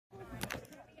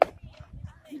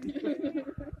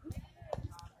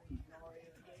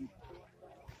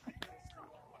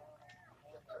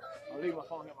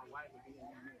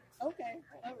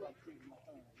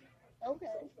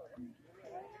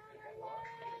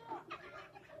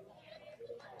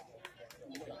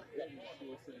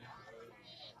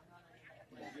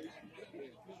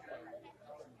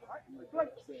Keep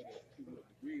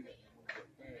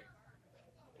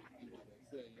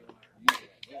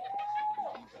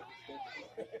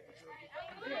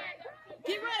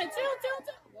running. Two.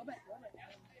 Go back.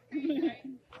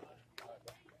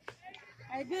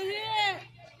 Hey, good hit.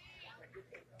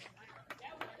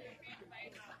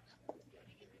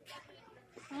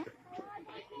 Huh?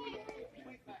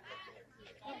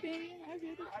 Okay, I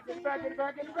get it. Get it back.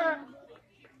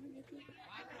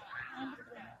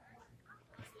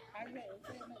 I read it. I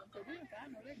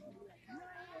know they're going to be like,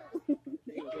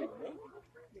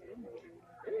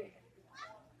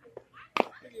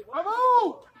 Come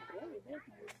on!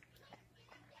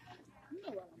 you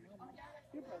know what I'm doing.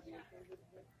 You're probably okay with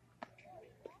it.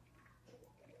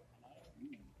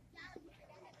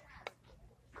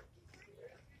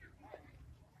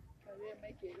 So they'll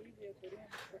make it easier for them,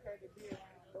 for her to be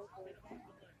around both of them.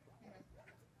 You know,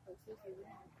 her sister's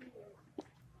in the field.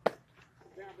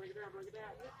 Break it down.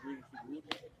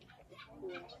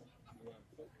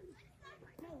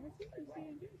 No, her sister's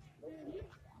saying this.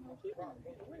 No, she's going to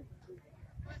get away from this.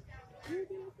 You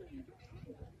do it for me.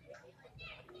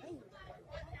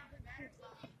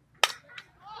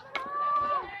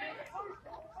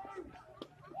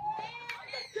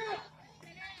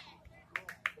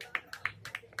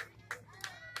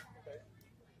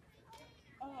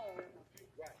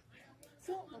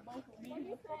 Something both of me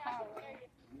for power.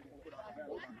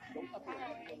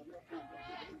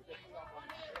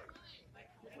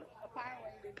 A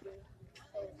power is the.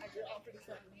 Oh, I just offered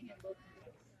something to him both.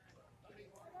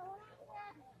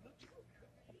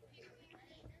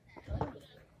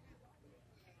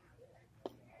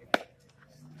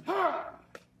 All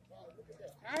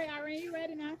right, Irene, you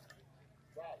ready now?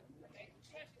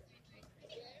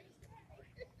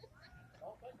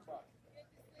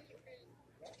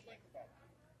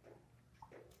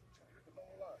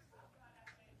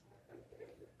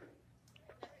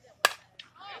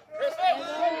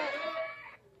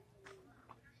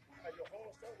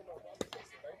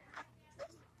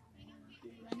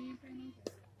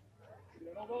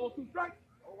 No balls, 2 strikes.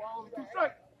 No balls, 2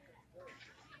 strikes.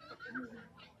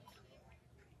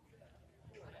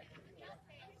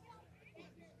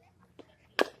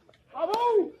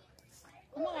 Bravo!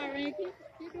 Come on, Irene,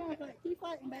 keep doing it. Keep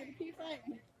fighting, baby. Keep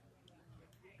fighting.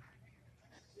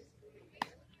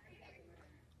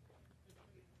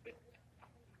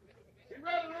 Get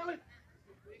ready, Lily.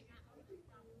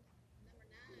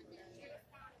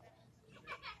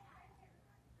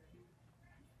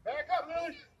 Back up,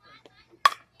 Lily.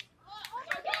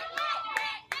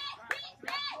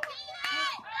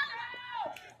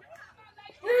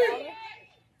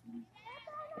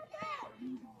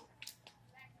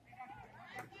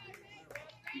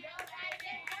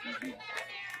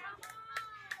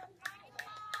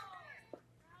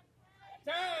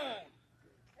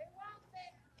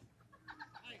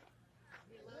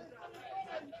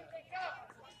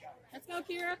 Let's go,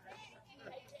 Kira.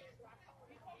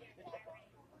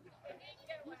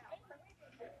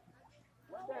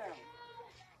 One down.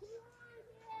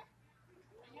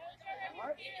 All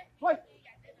right. Play.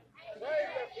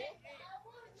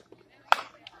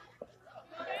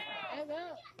 Let's go.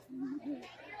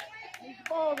 Need the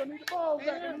balls. I need the balls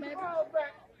back. I need the balls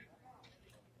back.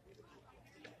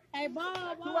 Hey,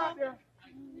 ball. 2 out there.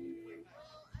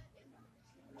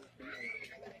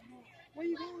 Where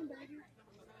you going, baby?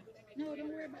 No, don't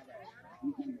worry about that.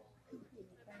 Come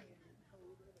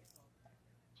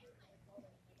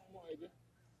on, AJ.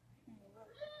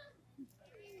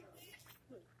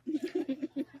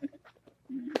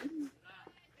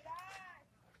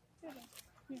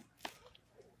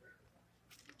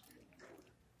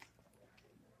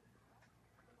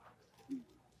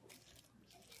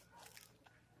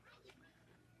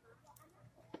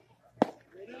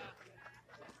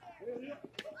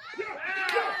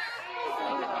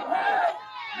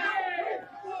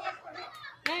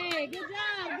 Hey, good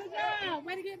job.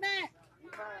 Way to get back.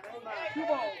 2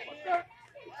 balls, 1 strike.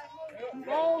 2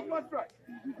 balls, 1 strike.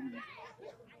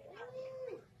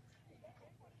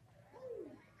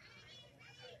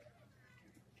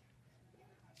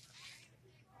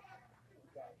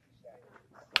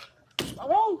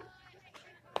 Bravo!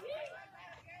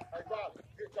 Hey, Bob,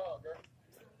 good call, girl.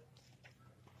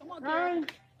 Come on, Kira.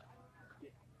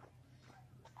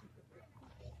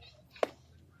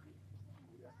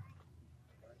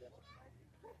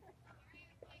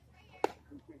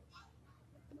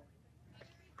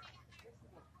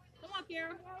 Come on,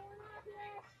 Kira.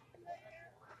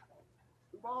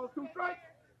 2 balls, 2 strikes.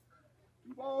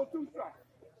 2 balls, 2 strikes.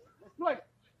 Let's play.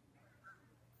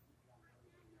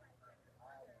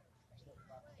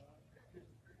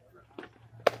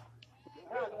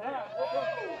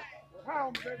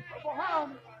 behind me, baby. Go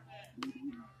behind me.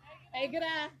 Hey, good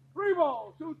eye. 3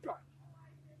 balls, 2 strikes.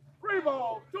 3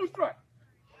 balls, 2 strikes.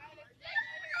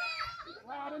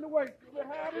 Hard in the way.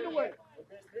 Hard in the way.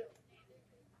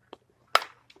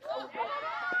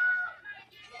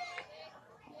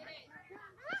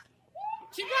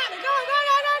 She got it. Go, go,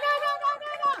 go, go, go, go, go,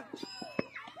 go, go.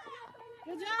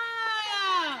 Good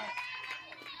job.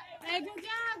 Hey, good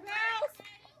job, girls.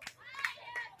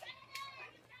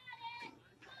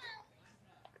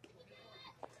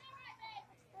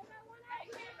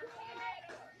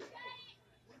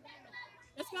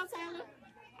 Let's go, Taylor.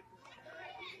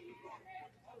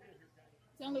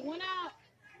 It's only one out.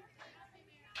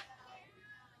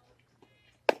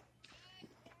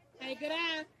 Hey, good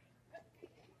eye.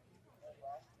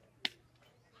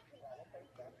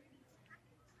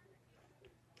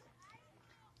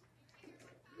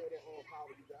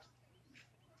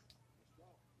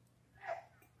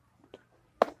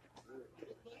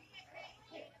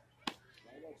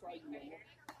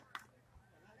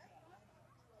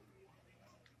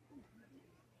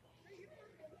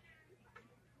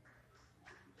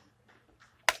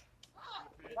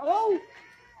 Hello? I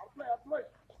play.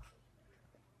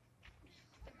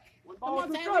 1 Come ball, on,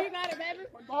 2 Taylor. strikes. You got it, baby.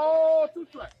 1 ball, 2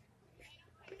 strikes.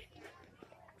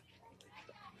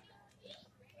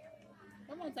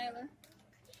 Come on, Taylor.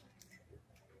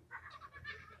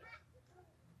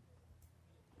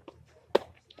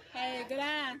 Hey, good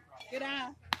eye. Good eye.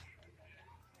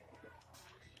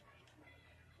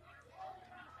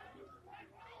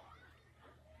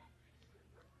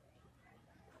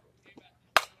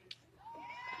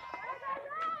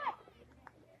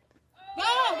 Go,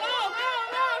 go, go,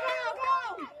 go, go, go.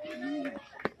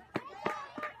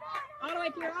 All the way,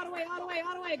 Pierre. All the way, all the way,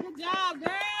 all the way. Good job,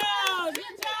 girls.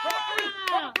 Good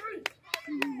job.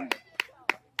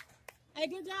 Hey,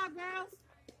 good job, girls.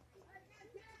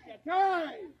 Got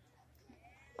time.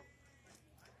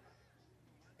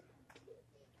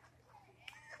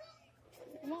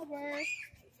 Come on, Bird.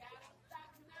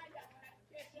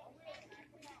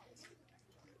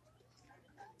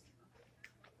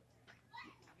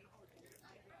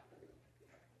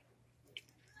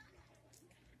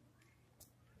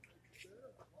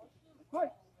 Play.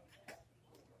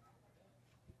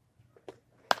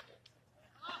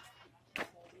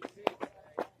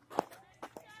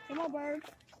 Come on, Bird.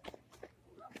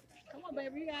 Come on,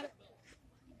 baby. You got it.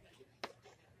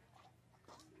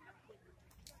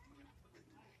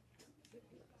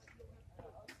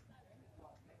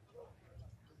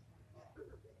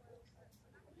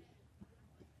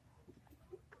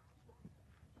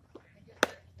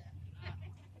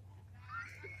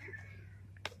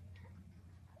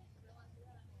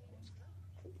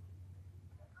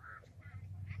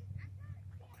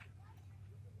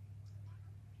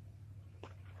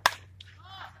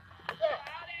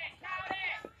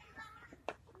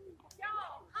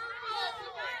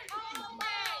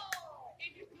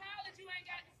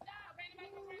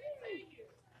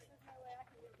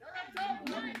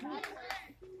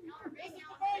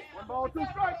 One ball, 2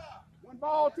 strikes. 1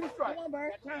 ball, 2 strikes. Come on,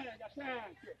 Bird. Got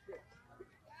time. Shit.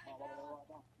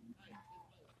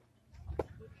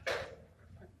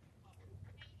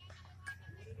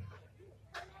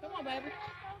 Come on, baby.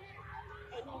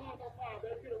 Hey, no,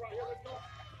 baby. Get it right here. Let's go.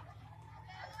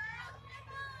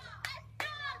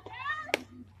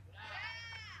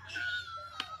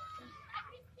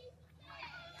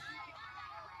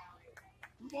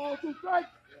 Two balls, 2 strikes.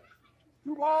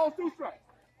 2 balls, 2 strikes.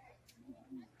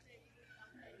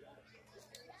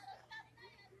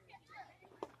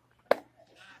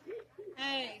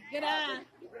 Hey, good eye.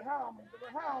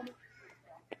 Behind me.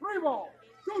 3 balls,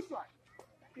 2 strikes.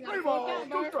 You got 3 a full balls,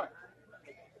 count, 2 Bird. strikes.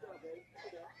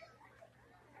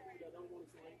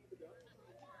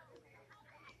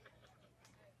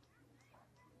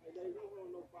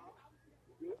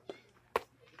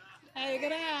 Hey,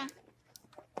 good eye.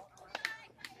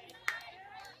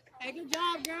 Hey, good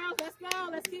job, girls. Let's go.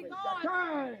 Let's keep Got going.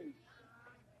 time.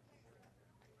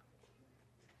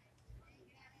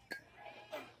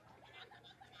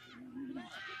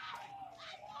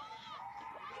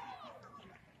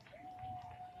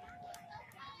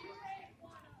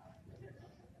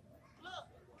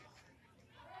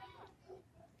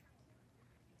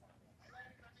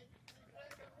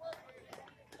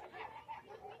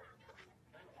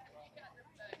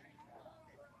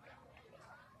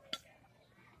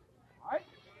 All right.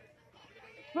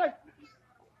 Play.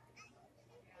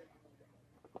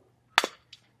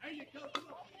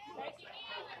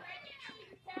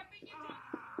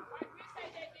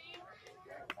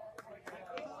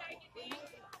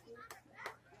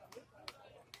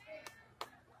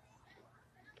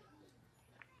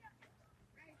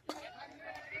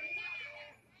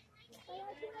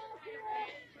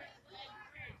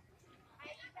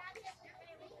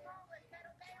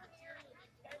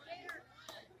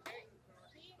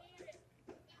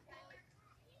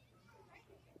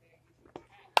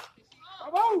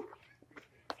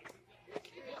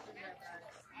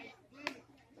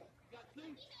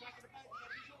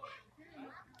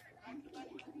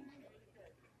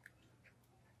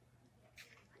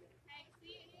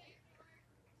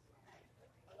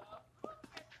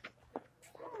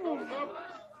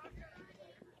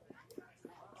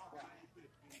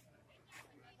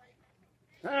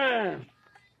 Time.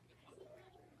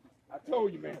 I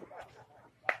told you, man.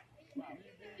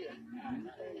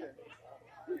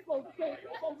 You're supposed to take,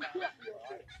 you're supposed to trip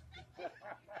me.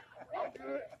 I'm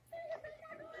good.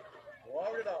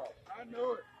 Walk it off. I know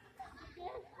it.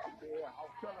 Yeah, I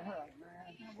was telling her, man.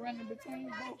 I'm running between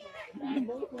both of them.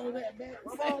 Both of that back.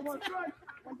 One ball, one strike.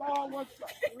 One ball, one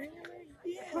strike. Really?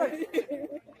 Yeah.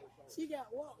 She got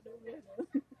walked over there.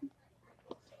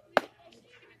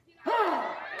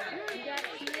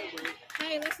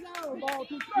 Hey, let's go. Ball,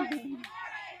 two strikes.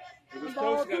 It was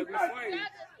close, got to be swinging.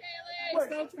 Let's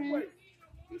go, Trent.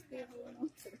 He's still holding on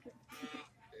to it.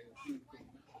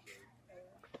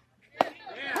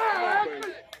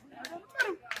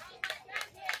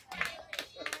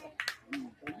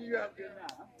 You got to get now.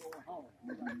 I'm going home.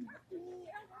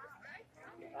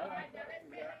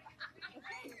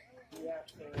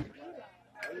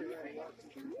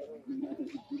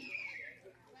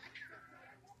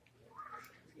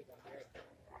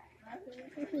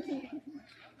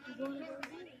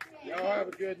 Y'all have a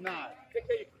good night. Take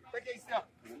care of yourself.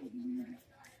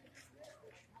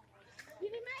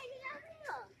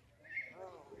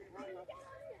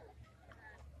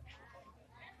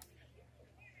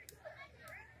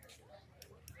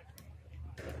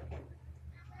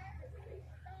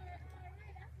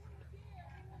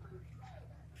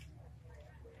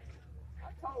 I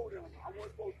told him I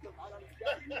wasn't supposed to. I done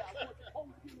got you. I wasn't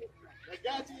supposed to. They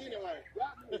got you anyway.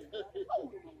 Got me. I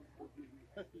told him I wasn't supposed to.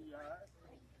 You all right?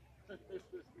 I've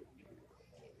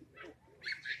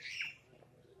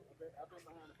been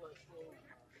behind the first school.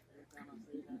 Every time I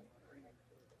say that, I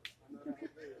know that's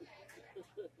it.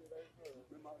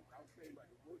 Remember, I was saying about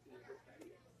the bullshit.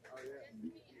 Oh, yeah.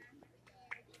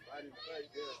 I didn't say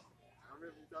good. I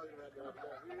remember you talking about that.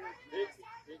 Dixie.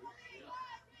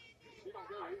 She don't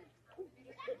go easy.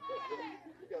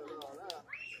 You got it all out.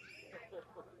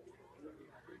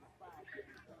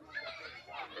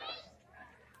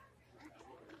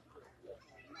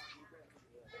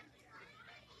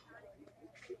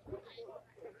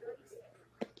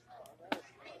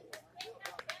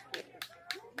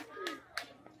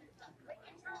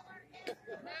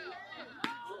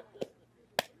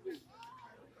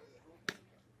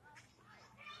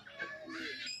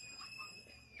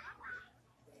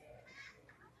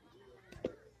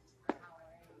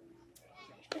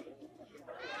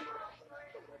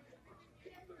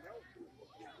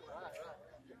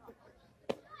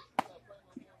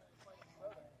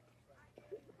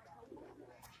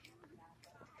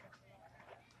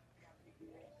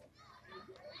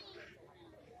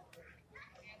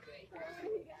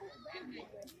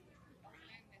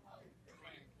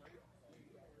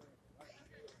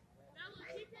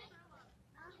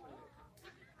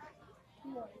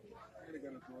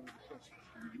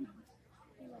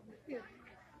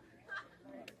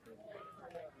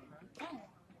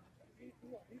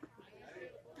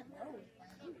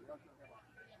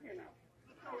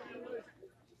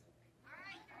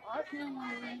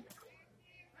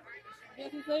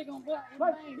 Guess if they gonna block the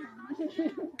rain.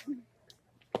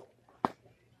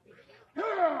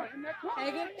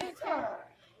 Hey, good picture.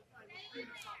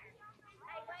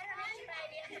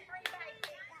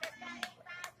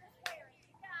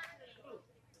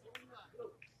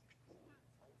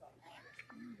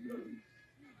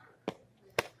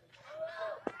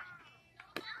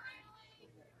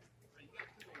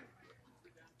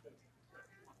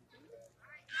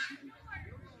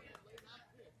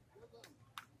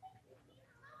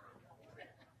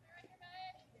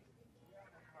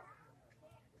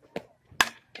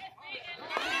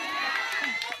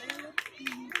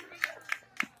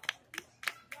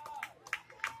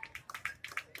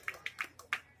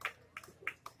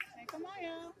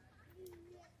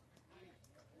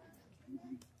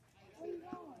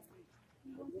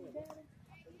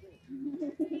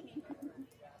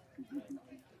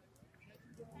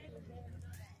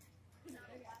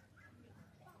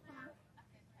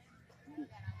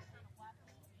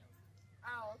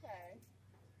 Oh, okay.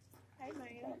 Hey,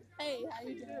 man. Hey, how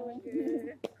you doing?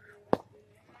 Good.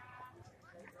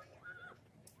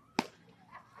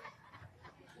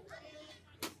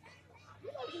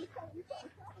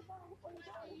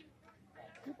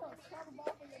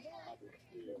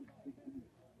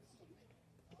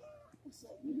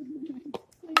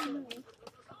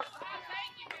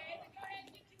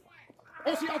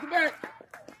 Oh, she out the back.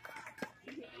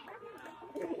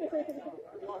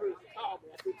 called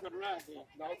me. I said, turn around here.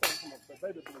 No, I'm talking about the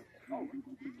baby blue. Oh,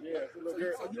 yeah, it's a little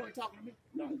girl. Oh, you ain't talking to me?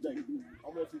 No, Jay.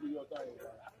 I'm gonna let you do your thing,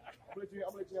 bro. I'm gonna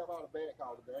let you have all the bad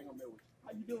calls today. I ain't gonna mess with you.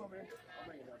 How you doing, man?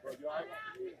 I'm hanging out, bro. You all right?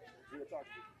 We'll talk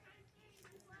to you.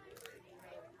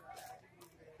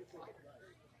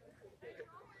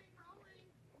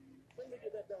 Let me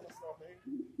get that down the slow, man.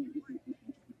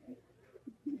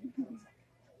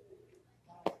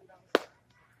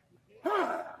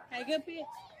 Hey, good pitch.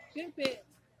 Good pitch.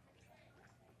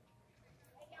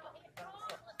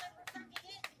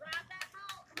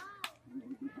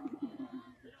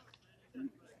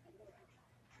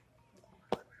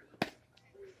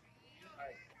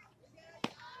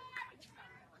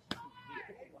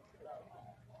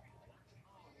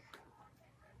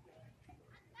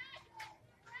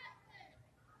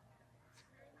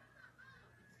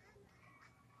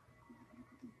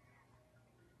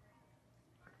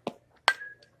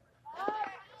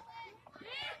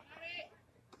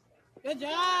 Good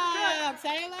job,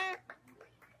 Taylor.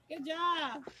 Good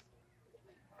job.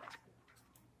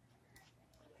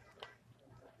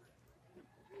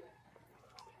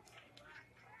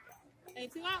 Hey,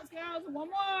 2 outs, girls. One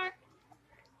more.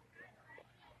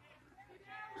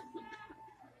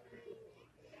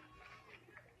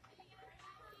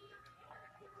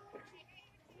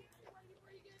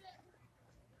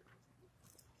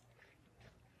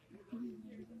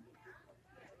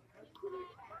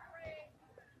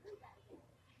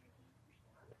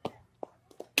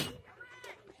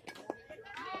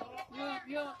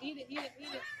 You eat it, eat it, eat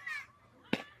it.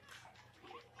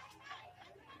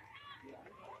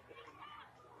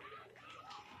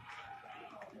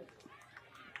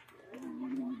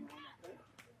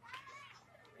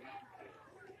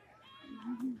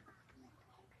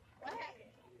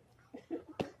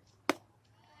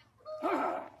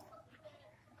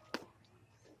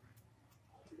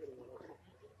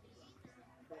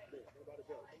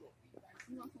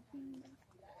 You want some food?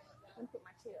 Let me put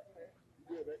my chair up first.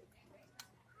 Yeah, baby.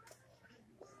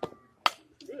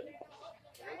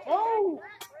 Oh!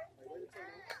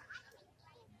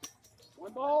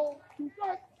 One ball, 2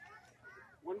 strikes.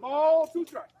 1 ball, 2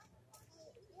 strikes.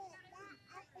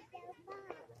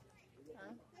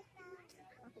 Huh?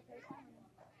 Uncle Pay.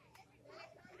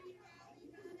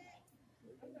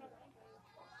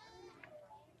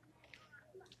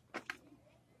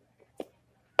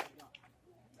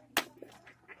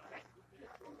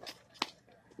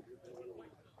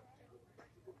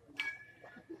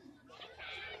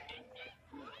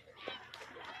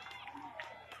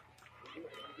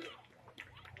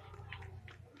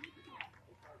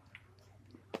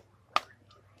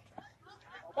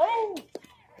 Oh!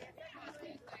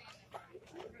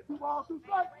 2 balls, 2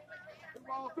 strikes. 2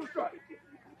 balls, 2 strikes.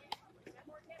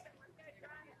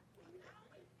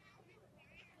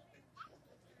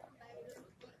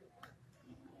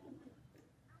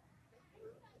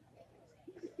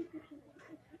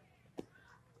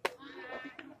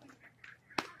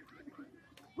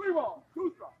 Three balls,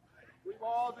 2 strikes. 3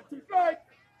 balls and 2 strikes.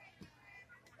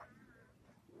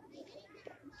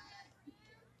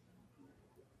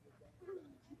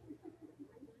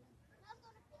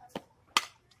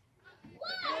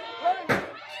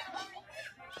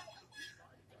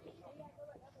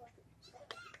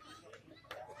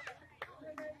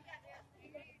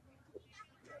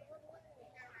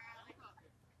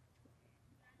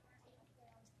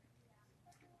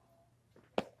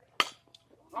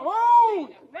 Come on!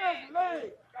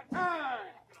 Leg! Got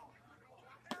time!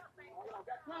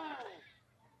 Got time!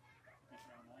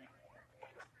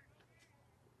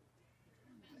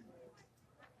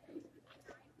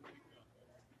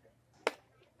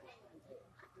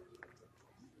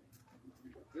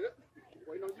 Good.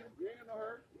 Waiting on you. You ain't in no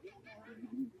hurry.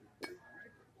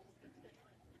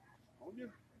 On you.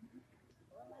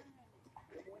 All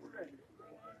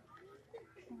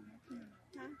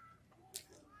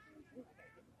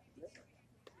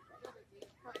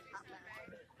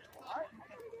right.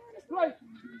 Let's play.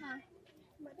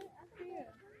 But then I feel.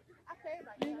 I feel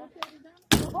like You that. ain't gonna put it down?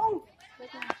 Oh!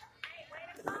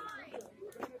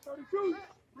 32.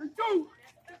 3-2.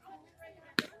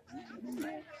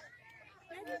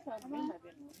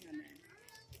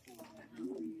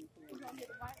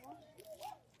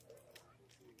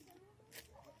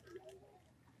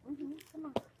 Come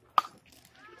on.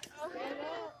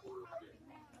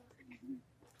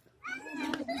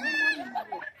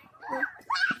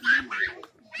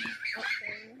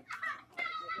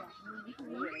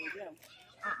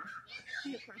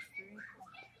 He across the street.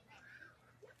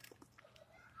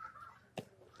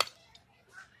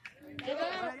 Get up.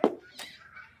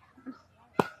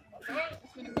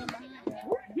 It's gonna come behind.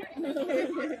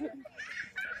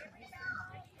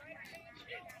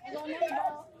 You got another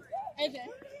ball? AJ,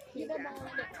 get that ball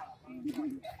right there.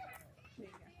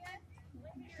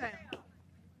 Okay.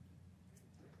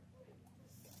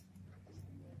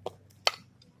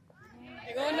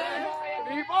 You got another ball?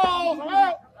 I need balls. I'm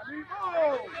out. I need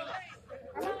balls.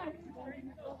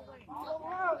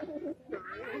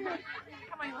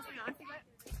 Come on, you want to see your auntie back?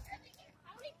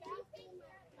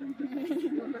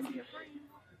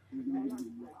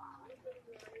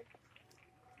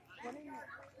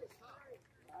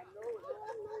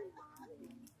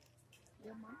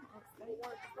 Your mom upstairs.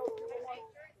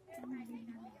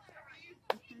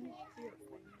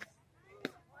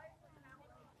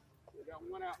 We got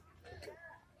one out.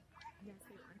 Yeah,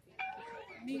 see your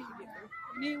auntie.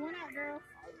 Need one out, girl.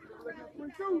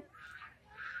 3-2.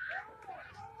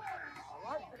 All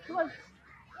right, let's play.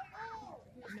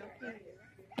 No kidding.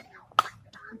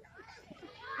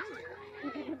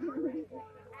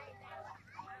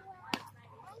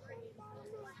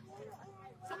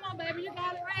 Come on, baby, you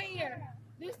got it right here.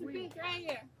 This the pitch right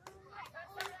here.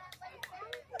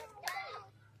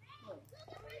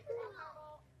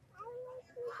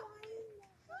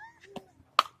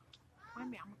 Wait a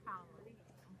minute, I'm gonna call her.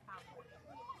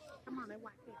 Come on, they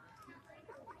white people.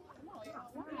 Come on, auntie.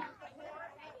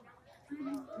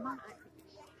 Come on in.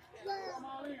 Come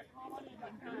on in. Come on in.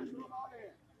 Come on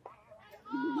in.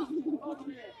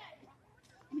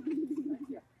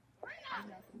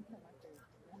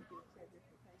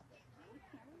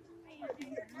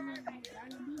 Thank you.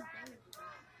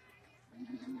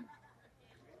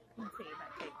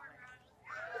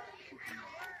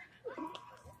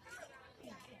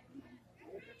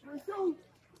 Two.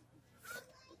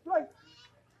 Play.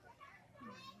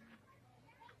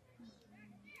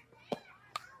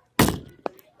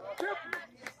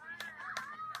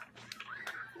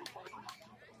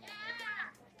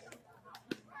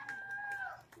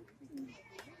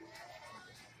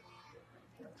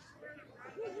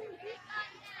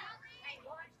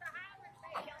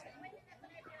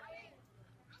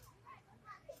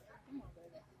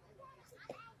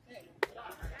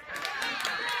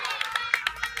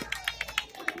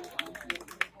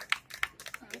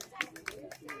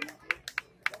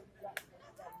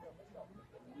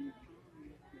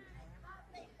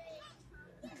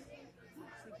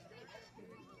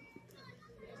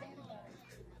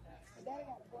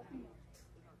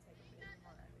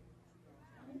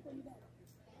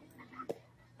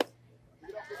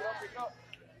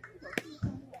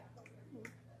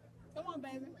 Come on,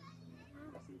 baby.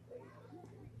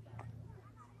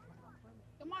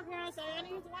 Come on, girl. Say I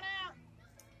need one out.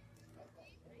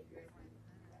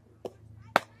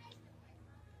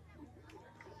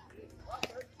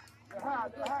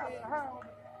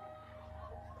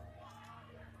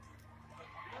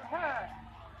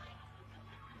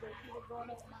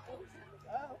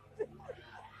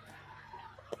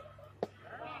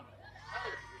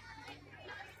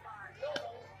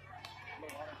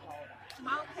 Come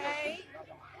on, Kate.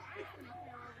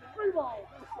 3 balls.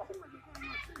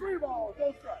 3 balls.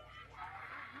 Go strike.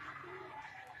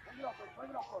 Bring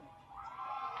it up for me.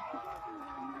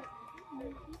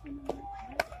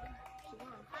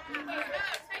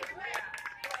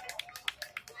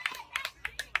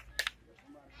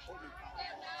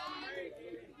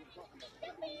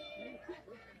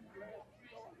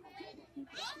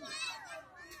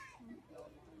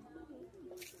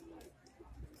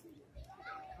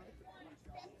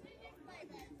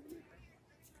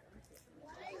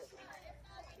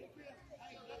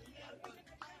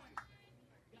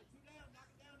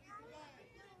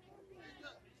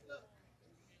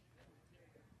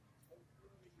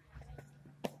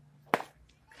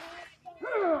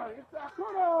 It's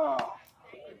Sakura.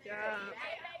 Good job.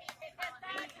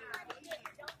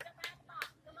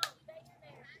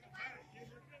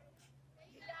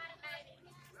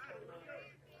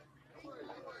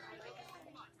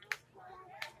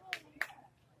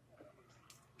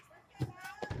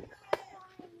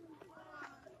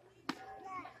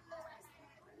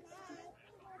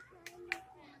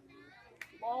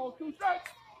 Balls, 2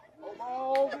 strikes. No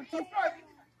balls and 2 strikes.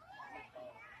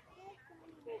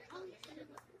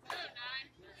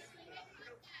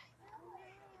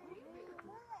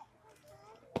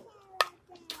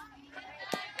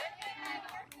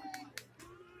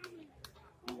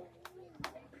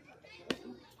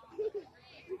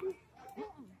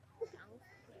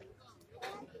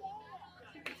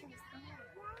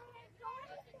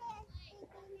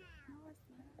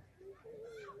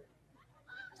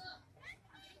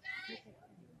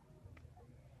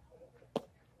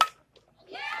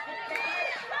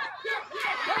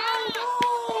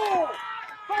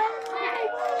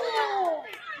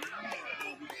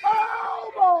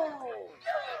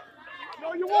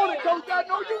 you want it, Coach. I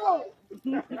know you want it.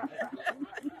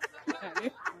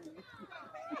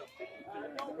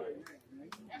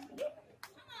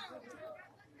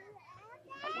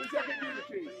 I wish I could give it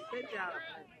to you. Good job.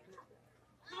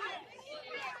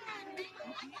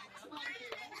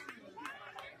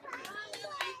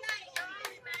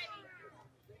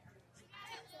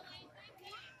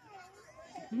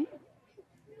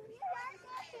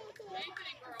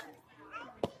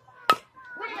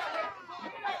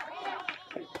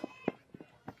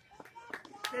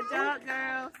 Good job,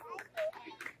 girls.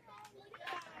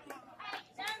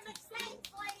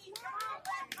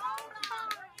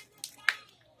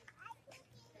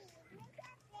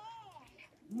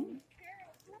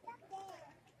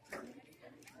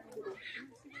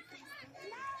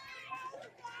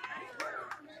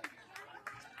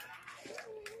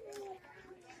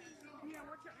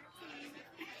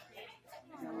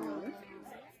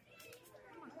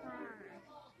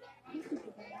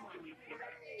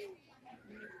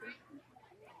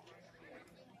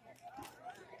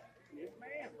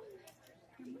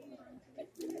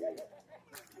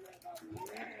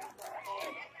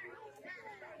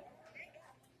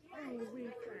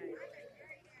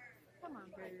 Come on,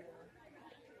 baby.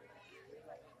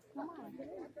 Come on.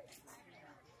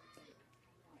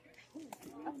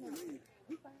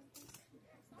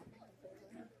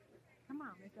 Come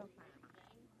on, let's go find.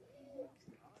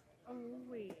 Oh,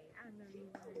 wait. I know you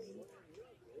want it.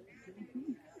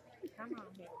 Come on,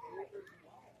 baby.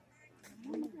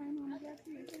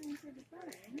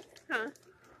 Huh?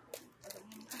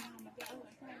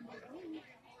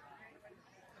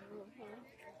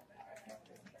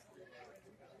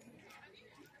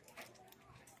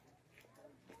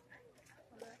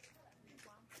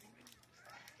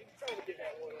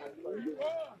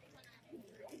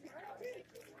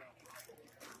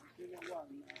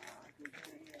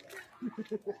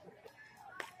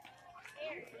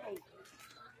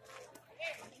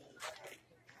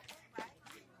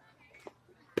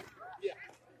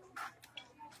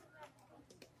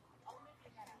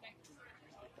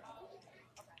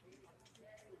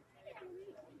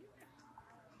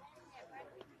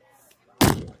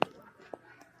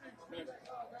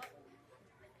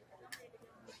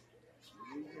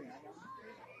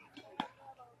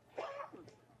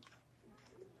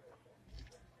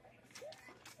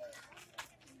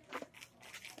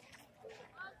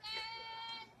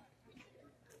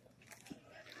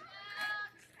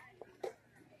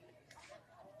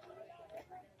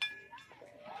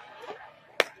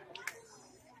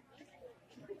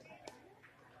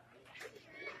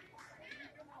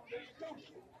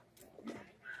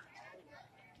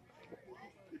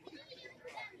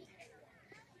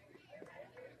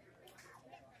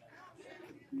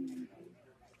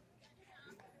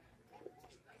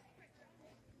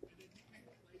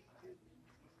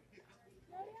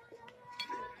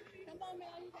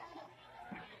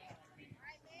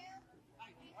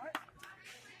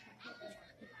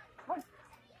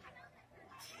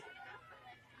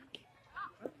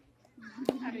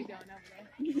 How they doing over there?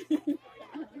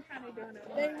 How they doing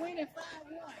over They there? winning 5-1,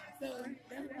 so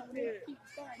that's why we keep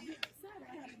starting getting excited.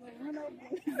 I have to go run over there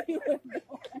and see what's going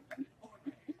on.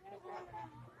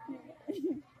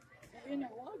 You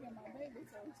know, walking my baby,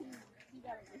 so she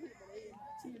got to hit, but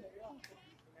she didn't walk.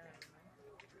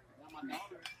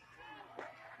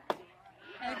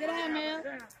 Hey, good eye, Mel.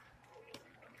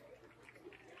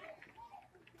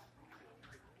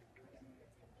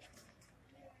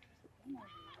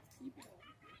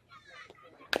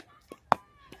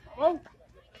 Oh.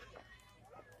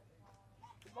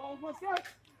 Two balls, one strike.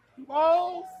 Two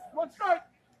balls, one strike.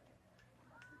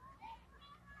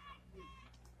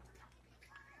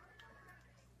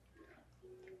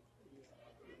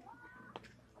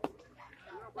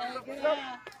 Hey, good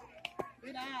eye.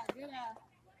 Good eye, good eye.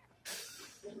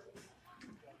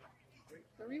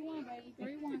 3-1, baby,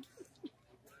 3-1.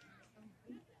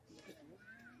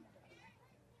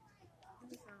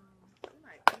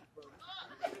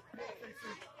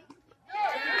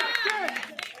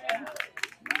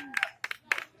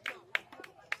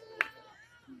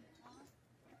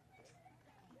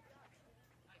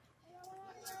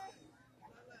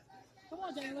 Come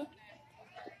on, Jayla.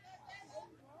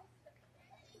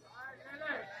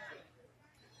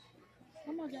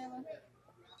 Come on, Jayla.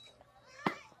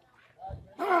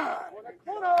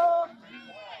 Corner.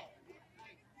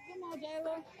 Come on,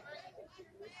 Jayla.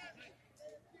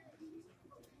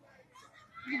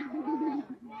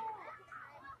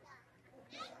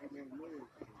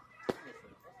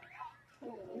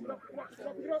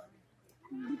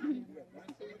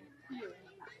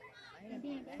 And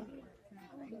then that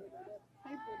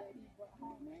paper that he brought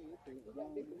home, man, you got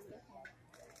bigger stuff on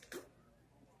it.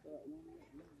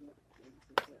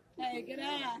 Hey, good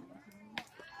eye.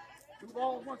 2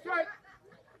 balls, 1 strike.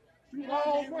 2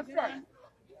 balls, 1 strike.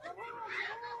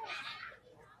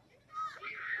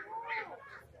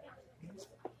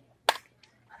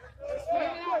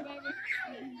 Straighten it out, baby.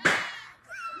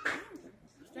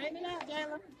 Straighten it out,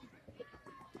 Jayla.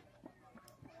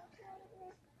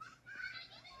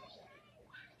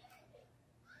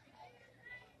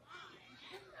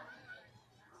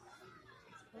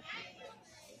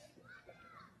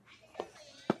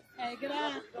 Hey, good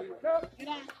eye. Good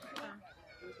eye.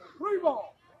 3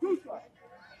 balls, 2 strikes.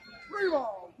 3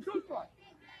 balls, 2 strikes.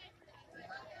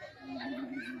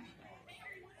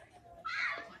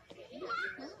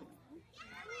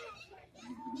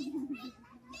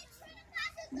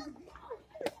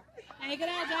 Hey, good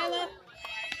eye, Jayla.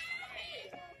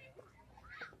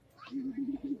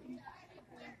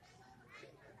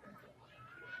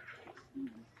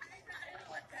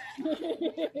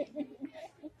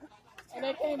 And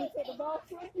they came and took the ball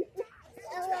from you.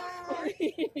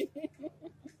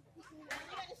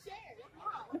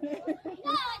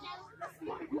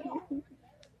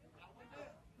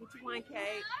 What you want,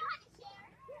 Kate?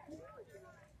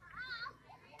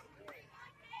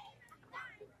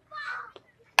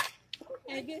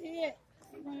 Hey, good hit.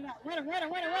 Run it out. Run it.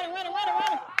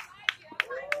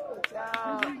 Good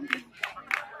job.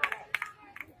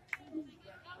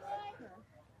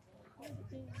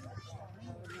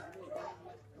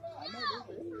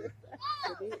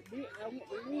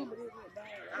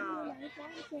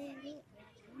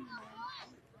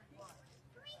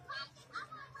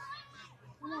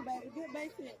 Come on, baby. Good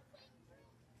base hit.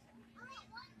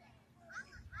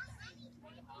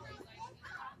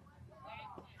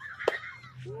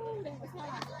 Ooh, that was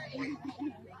high.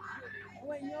 That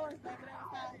wasn't yours, baby. That was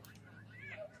high.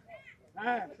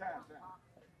 Time.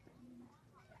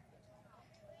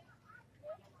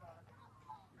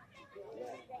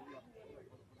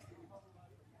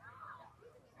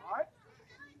 All right.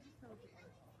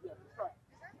 Yeah, that's right.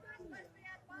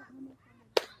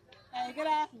 Hey, good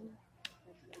eye.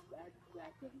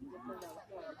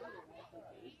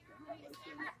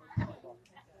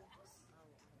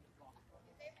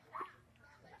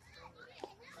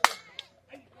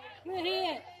 Good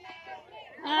hit.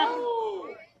 A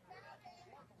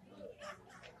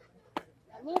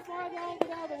little farther over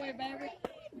the other way, baby.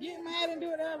 Get mad and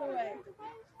do it the other way.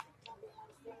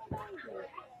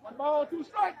 1 ball, 2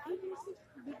 strikes.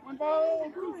 1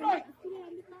 ball, 2 strikes.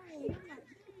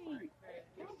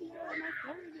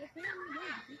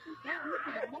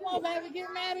 Come on, baby.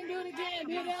 Get mad and do it again.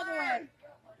 Do it the other way.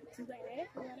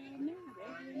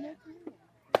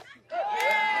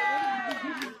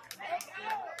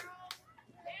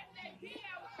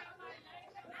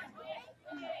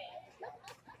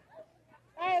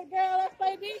 Hey, girl, let's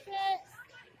play defense.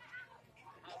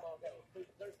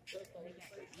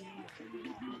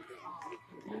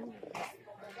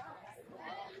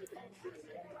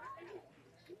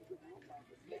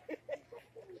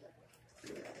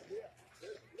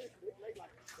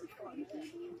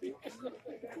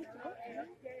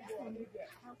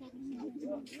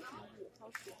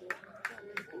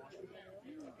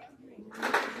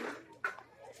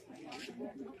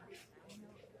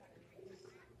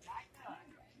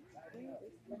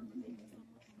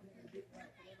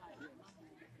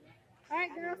 All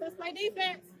right, girls, let's play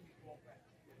defense.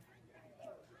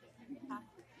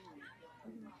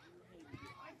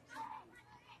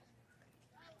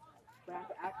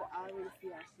 But I could already see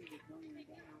how she was going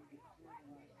down before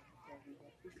so we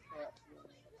had two parts around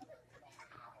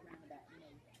about me.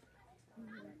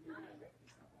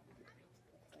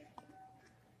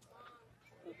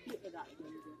 So Kit was out there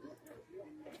and you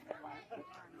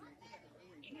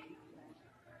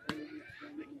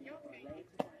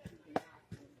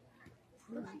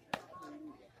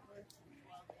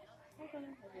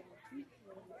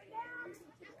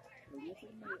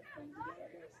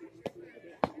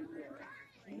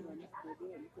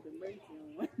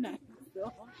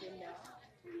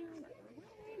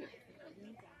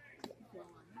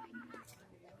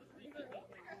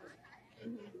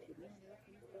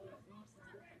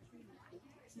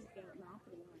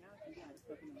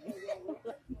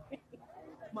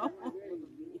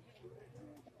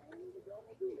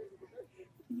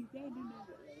can't do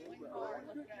nothing.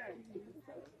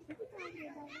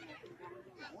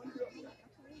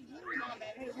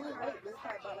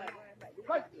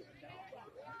 Right.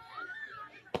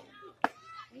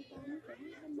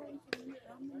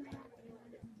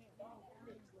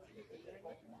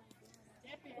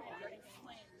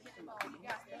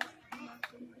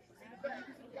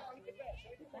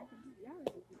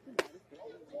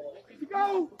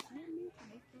 Go!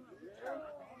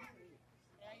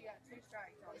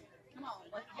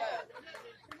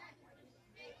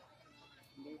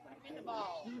 the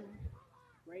ball.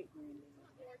 Great granddad.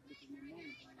 Because my mama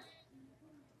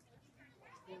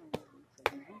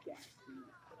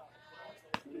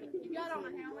You got on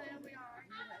a helmet and we are.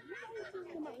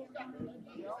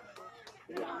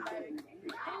 Come on, baby.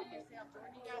 Calm yourself,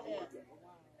 Jordan. You got that.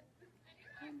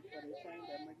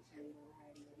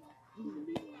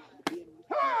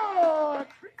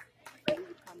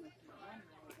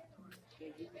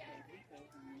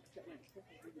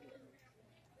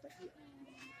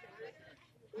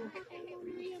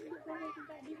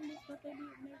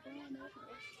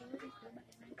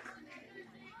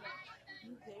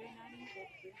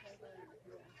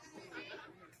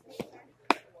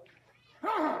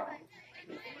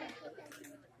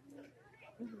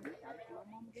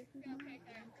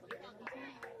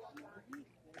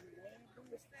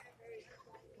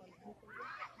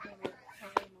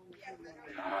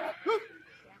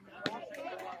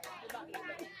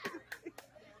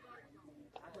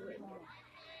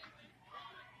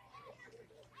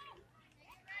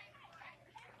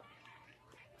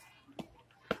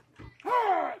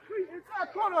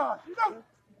 Inside corner. You know.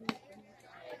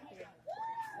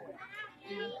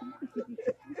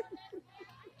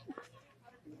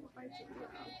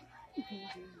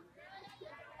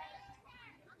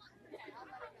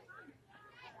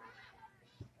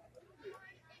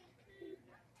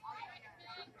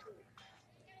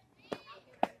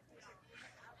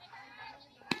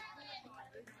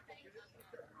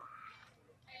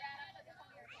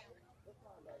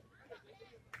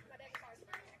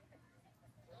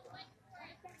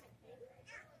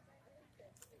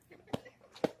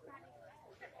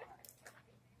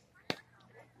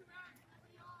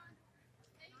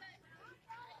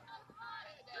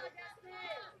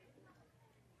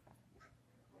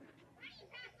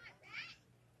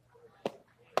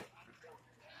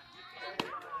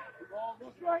 Ball,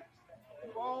 no strike.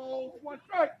 Ball, one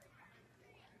strike.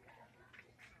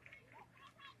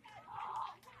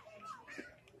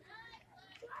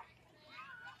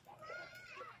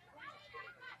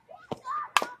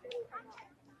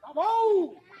 Come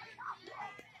on.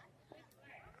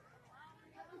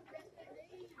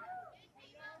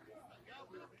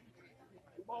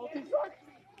 Ball, two strikes.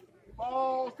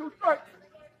 Ball, two strikes.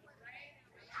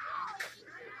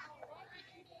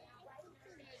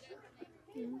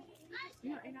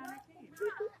 Yeah, and I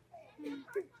can.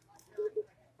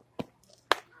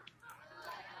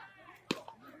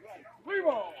 Three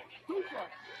balls, two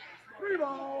strikes. Three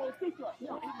balls, two strikes.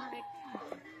 No, it's not that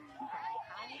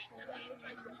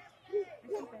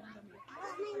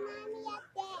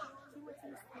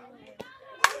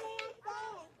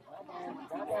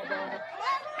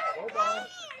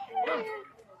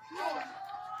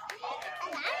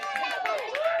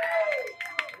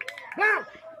Now!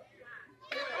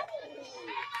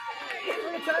 He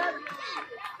didn't tag it.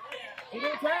 He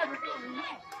didn't tag it.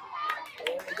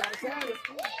 He got to tag it.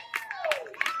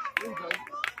 There you go.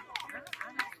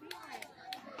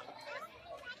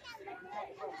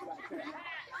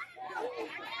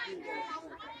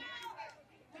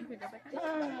 you can go back out.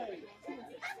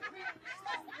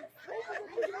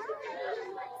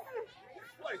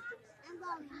 Hey!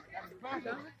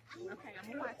 Okay,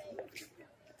 I'm gonna watch it.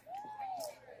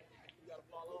 You got to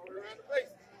fall all the way around the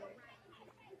base.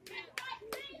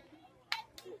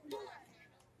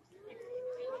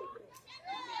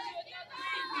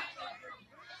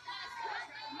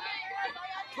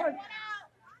 Hey!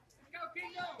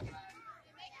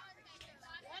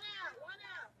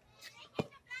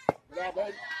 Good out,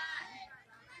 baby.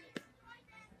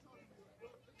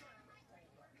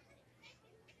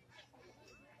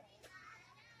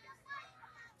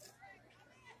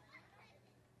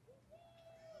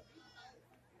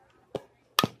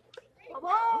 Come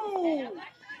on!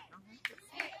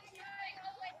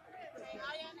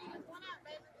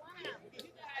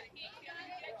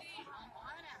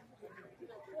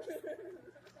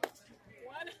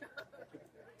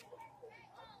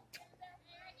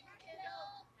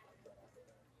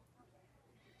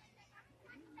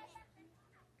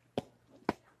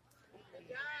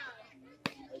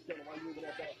 Hey, Kevin, why you moving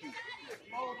that back feet?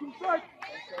 Ball, two strikes.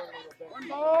 One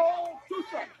ball, two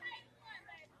strikes.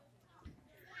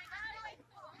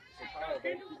 All right,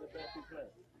 baby, keep that back feet playing.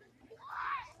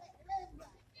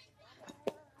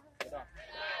 Get out.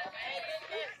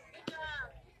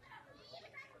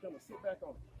 Come on, sit back on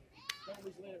it. Don't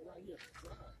just land right here.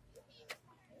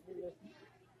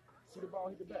 See the ball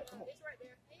hit the back. Come on. It's right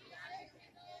there.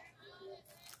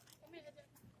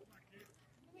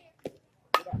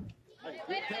 Get out. Hey,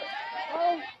 good catch.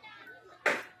 Oh!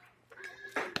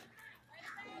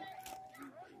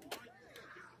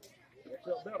 That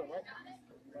felt better, right?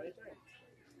 Right there.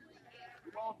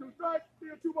 Ball, two strikes.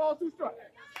 ball, 2 strikes.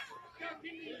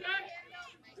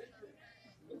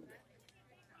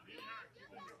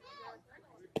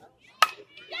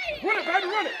 Run it, baby,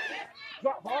 run it.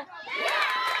 Drop ball.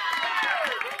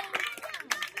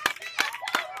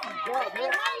 Drop, bro.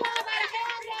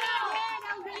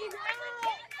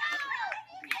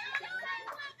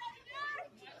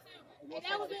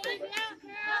 That was an easy out,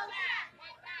 girl.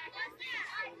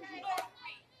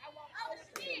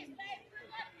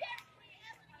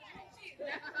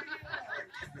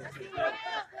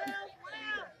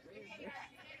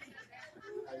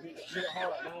 Get it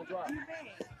hard, long drive.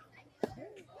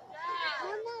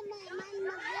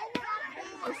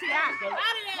 Oh, she got it.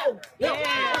 Yeah.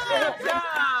 Good job.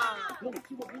 Look,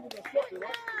 she was instructed,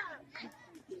 right?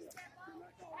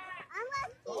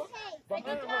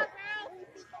 Behind her.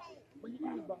 When you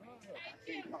use behind her, I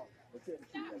can't call it. But tell the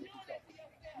truth, what you talking.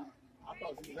 I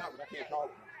thought she was out, but I can't call it.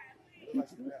 It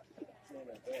looks like she's out. She ain't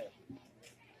that bad.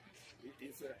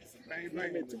 It's a bang bang.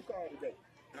 You made 2 calls today.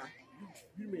 Huh?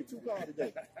 You made 2 calls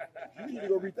today. You need to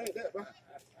go rethink that, bro.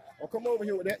 Oh, come over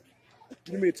here with that.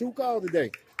 You made 2 calls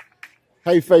today.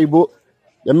 Hey, Facebook.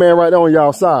 That man right there on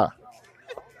y'all side.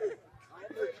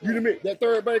 You didn't miss that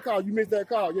 3rd base call. You missed that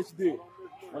call. Yes, you did.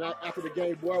 When after the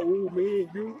game, boy, woo, me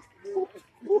and you.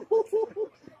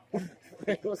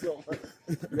 Hey, what's up, man?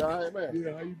 You all right, man?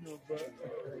 Yeah, how you doing, bro?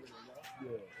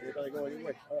 Yeah, everything going your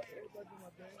way? That's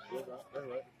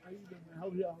right. How you doing, man? How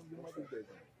y'all doing my birthday?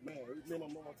 Man, me and my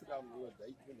mama took out a little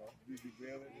date, you know. We be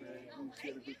grilling, man. We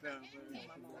had a good time, man.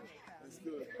 That's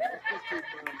good. That's good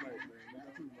fun night, man.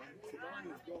 That's true, man. Tomorrow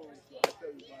is gone, so I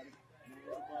tell everybody,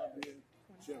 everybody being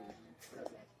chilling. That's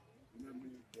right. Remember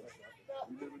me? That's right.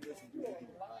 You never listen to it.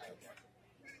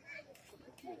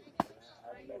 That's good.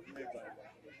 I love everybody.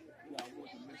 You know, I want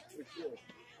to miss for sure.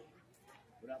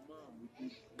 Without mom, we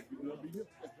gonna be here.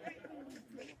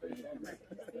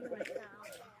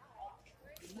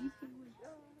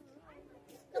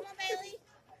 Come on, Bailey.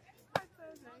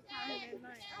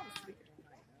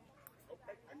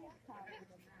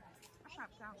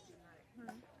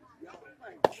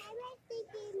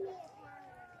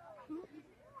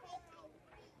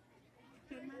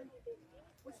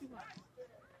 What you want?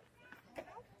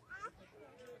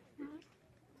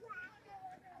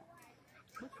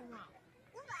 What you want?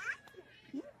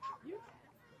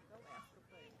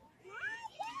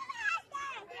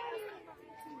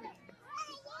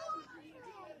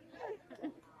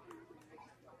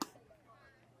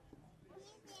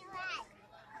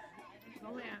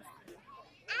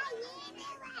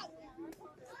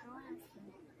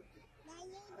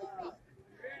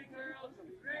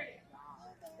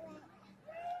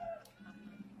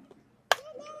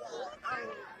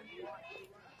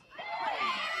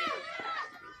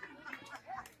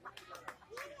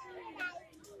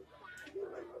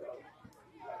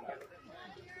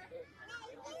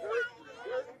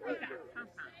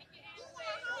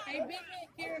 Hey, big it,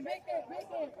 Kira, big it, big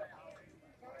it.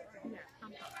 Yeah,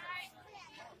 come on.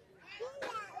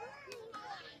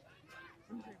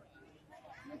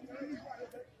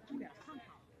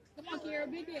 Come on, Kira,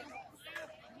 big it.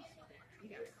 You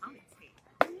got commentate.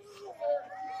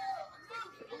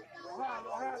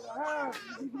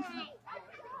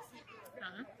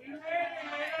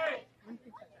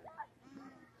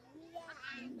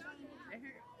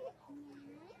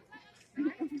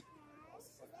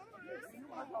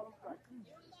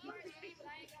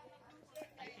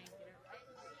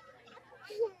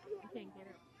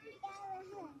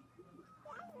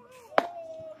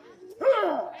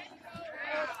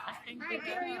 All right,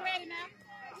 Kira, you ready now?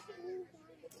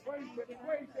 Wait.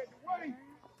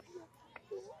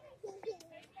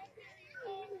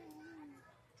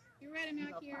 You ready now,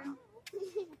 Kira?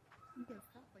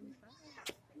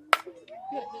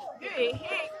 Good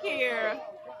hit, Kira.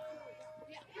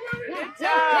 Good Where? job.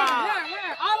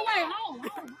 All the way home.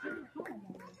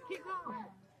 Keep going.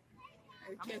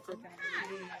 I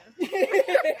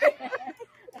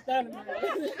thought about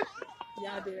it.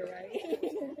 Y'all did it right.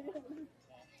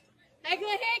 Hey,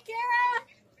 good hit, Kira.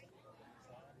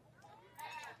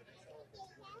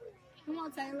 Come on,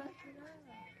 Taylor.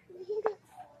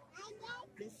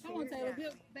 Come on, Taylor.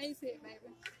 Good base hit,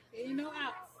 baby. There ain't no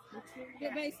outs.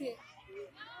 Good base hit.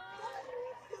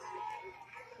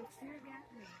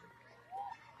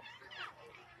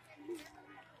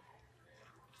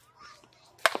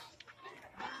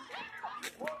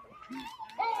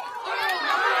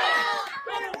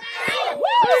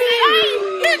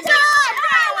 Good job!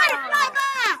 Way to fly by!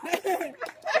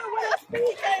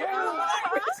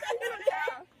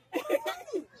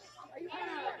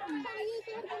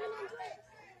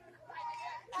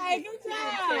 Hey, good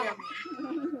job!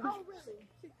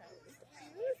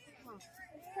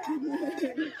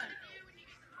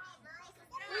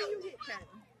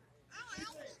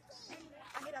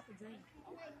 Jay.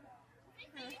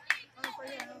 Oh, for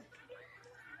real.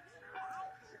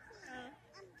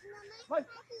 Hey.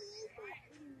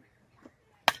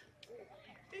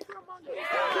 Big girl monkey.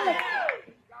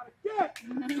 Gotta get.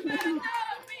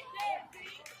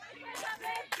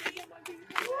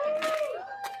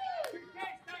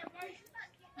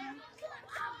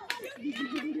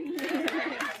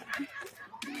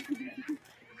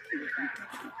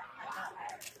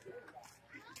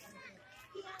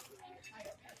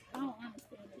 I don't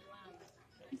understand this line.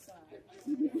 I'm sorry.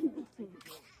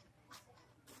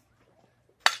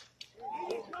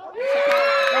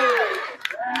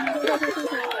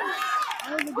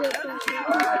 That was a good thing.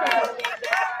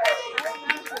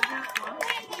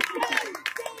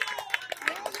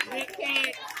 Big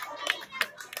cat.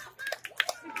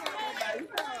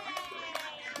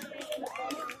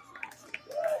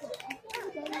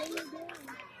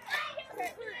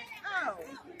 Oh.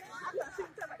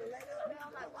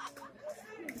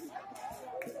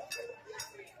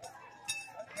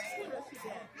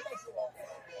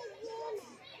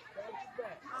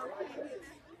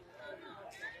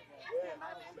 Yeah,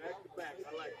 back to back.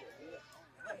 I like that.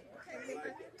 I like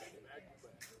that. Back to back.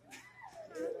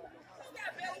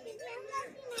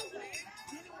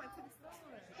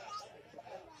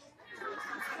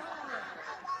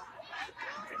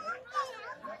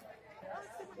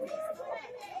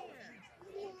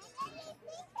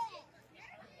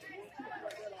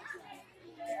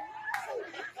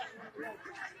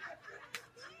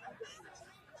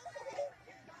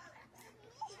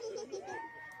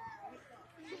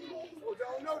 Oh,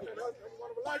 y'all know that. That's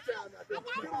one of a lifetime. I think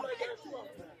you do like that too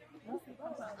often.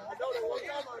 I know that one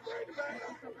time I bring it back.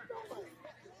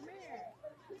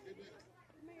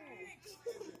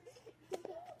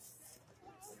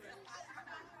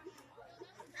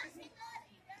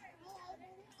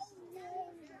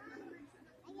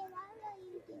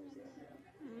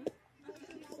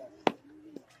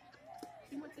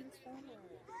 She went to the store.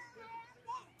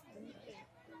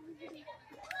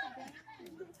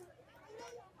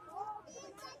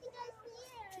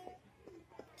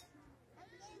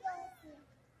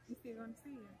 You still gonna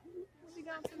see her? She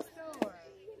gone to the store.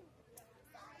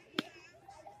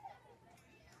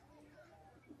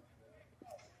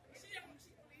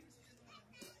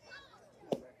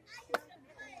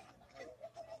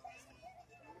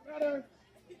 Better.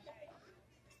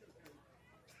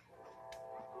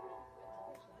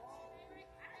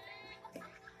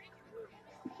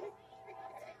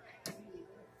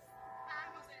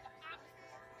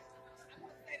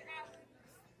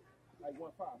 Like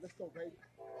 1-5. Let's go, baby.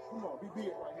 Come on, be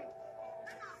big right here.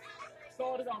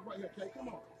 Start it off right here, Kay. Come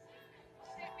on. All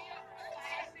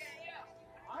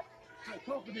right? Hey,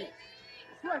 confident.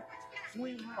 Right.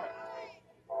 Swing hard.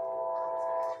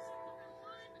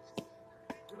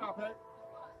 Good out, Pat.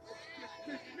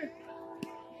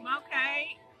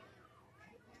 Okay.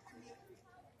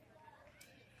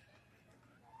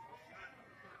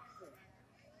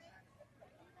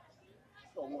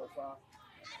 Let's go 1-5.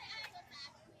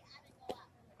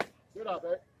 Good out,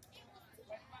 babe.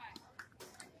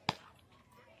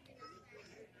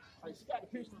 Hey, she got the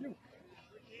pitch to you.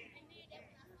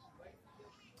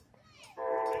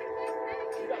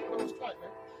 You got to close strike,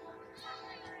 man.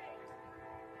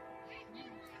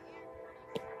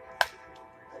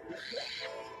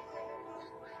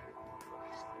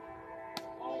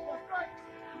 Oh, one strike.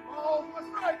 Oh, one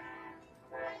strike.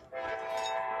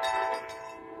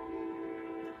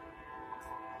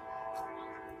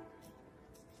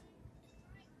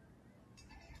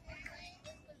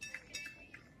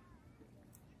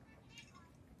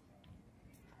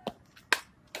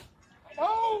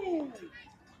 Oh!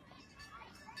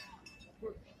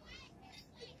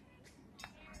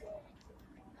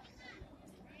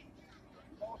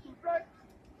 Ball too straight.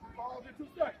 Ball get too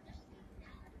straight.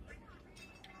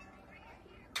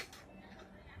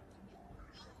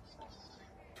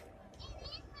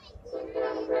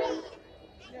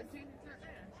 Yeah, Gina's not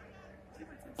there. She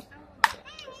went to the store.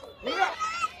 Yeah.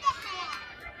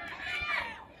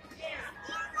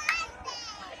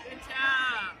 Good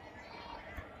job.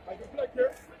 Like a play,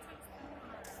 Kurt.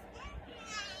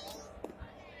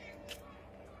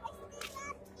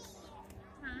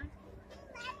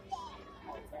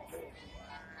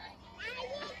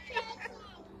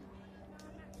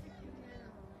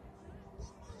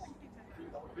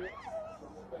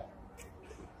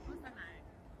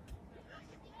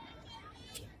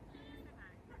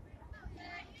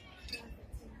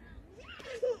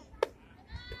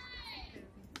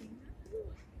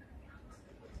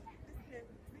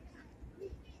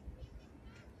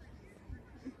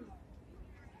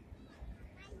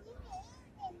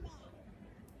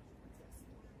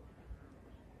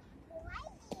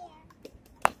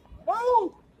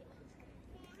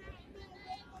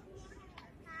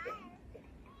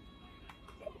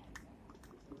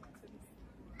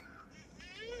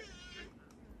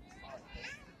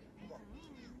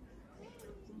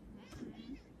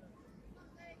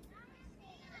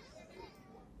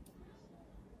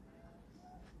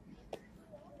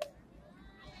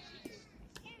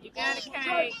 got it,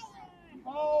 Kate.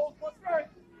 Balls, what's right?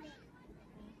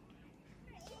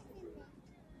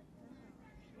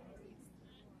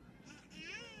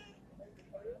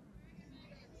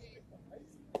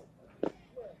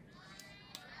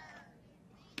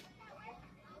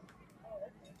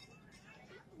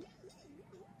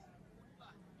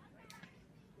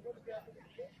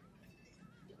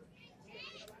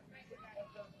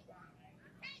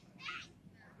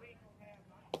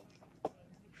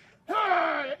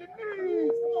 Hey, at the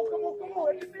knees! Come on,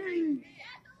 at the knees!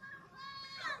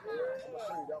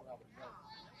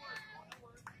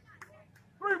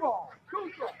 Three ball, two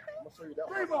strikes.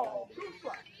 Three ball, two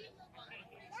strikes.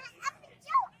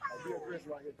 I'll be a dress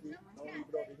right here, too. Don't leave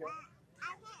it over here.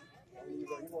 You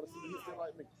want to see me sit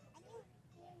like me.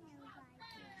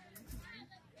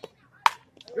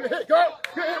 Good hit, girl.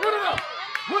 Good hit. Run it out.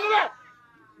 Run it out.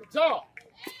 Good job.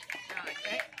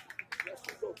 Yes,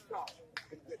 she's so strong.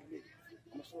 I'm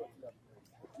going to show it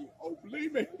to you. Oh,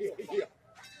 believe me. Yeah.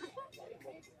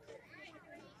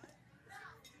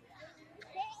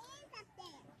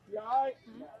 You all right?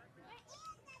 No,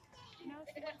 she went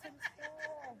to the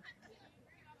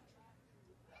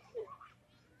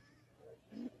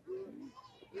school.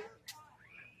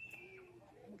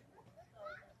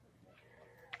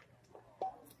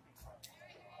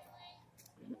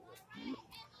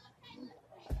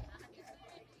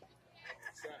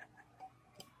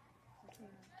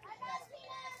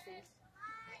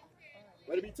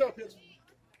 Let it be tough, pitch.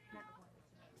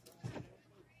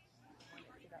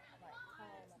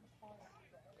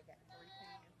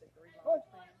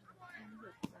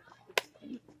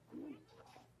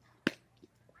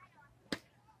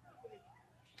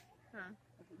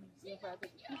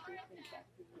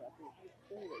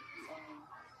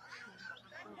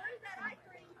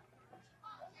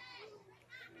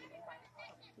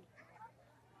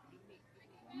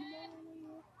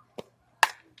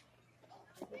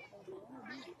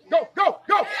 Go, go,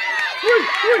 go! Three!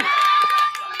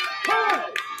 Come on!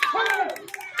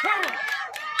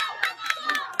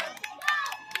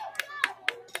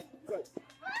 Good.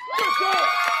 Good job!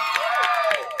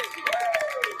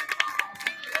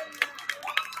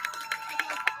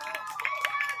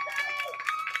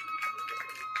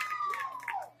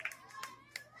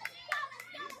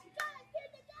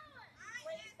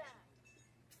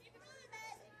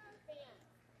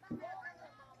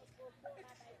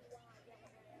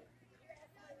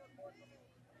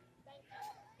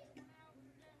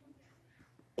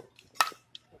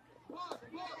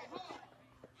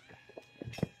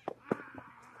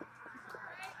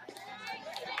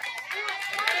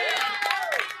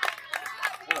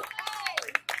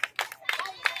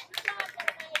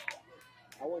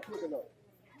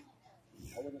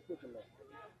 I wasn't quick enough.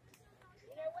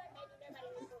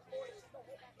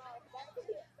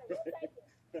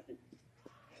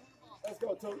 Let's go,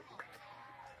 Toot.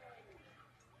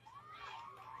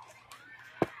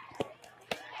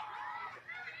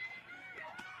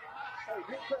 Hey,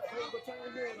 good crap, baby, but turn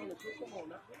your head on the Toot. Come on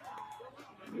now.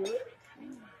 Good.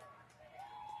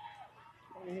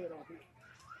 Turn your head on, Toot.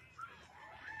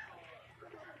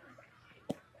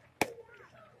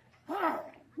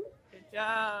 Good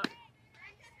job.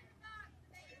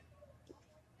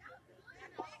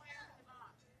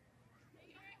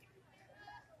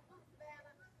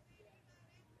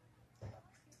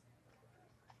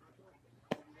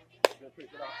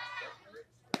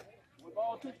 One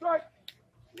ball, two strikes.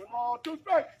 One ball, two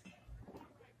strikes.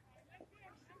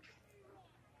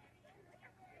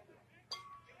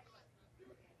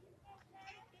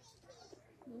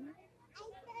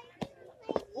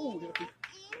 Ooh, that's it.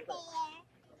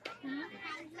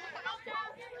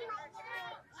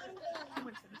 She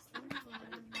went to the school.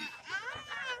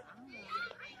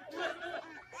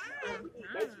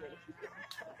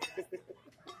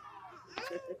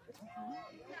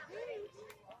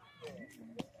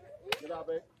 Good job,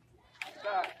 babe.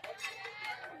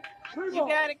 You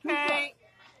got it, Kate.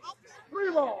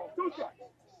 Three ball, two strikes.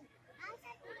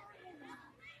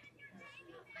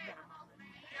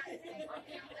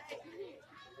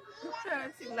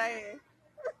 She laughed.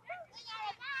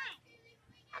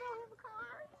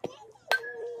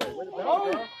 Way to battle,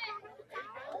 girl.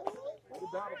 Way to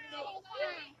battle.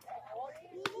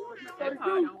 That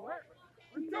part don't work.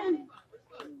 Two.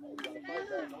 That part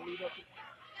don't work.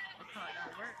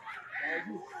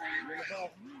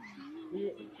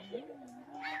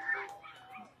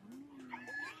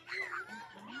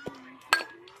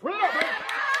 Run it up, baby.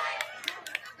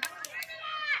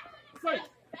 Safe.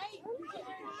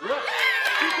 Yeah.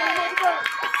 Keep going on the back.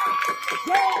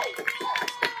 Go.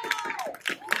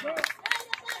 Go.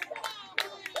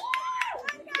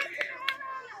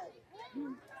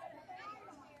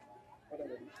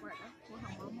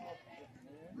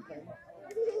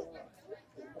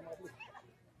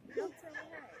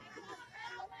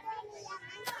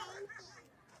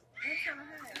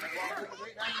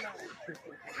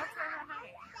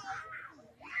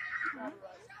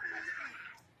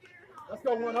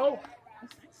 1-0.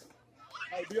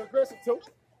 Hey, be aggressive too.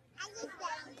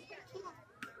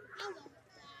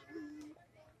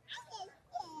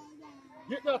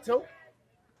 Get there too.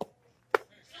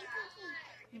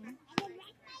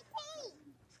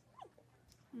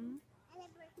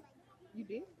 You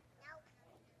did?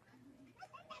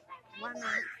 Why not?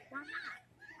 Why not?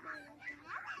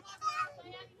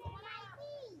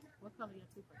 What color your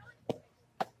toothbrush?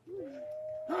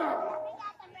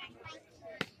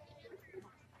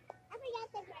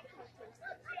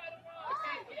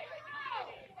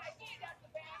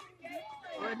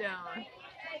 We're done.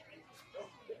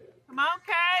 Come on,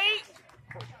 Kate.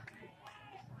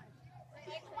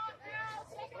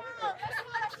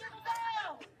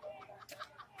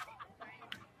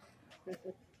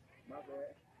 My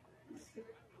bad.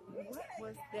 What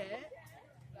was that?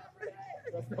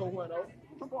 Let's go 1-0.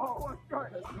 Come on, 1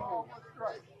 strike. Let's go 1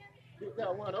 strike. Get that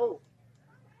 1-0.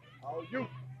 All you.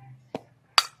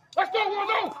 Let's go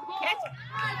 1-0. Catch it.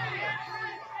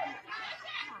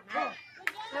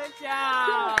 Good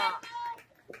job.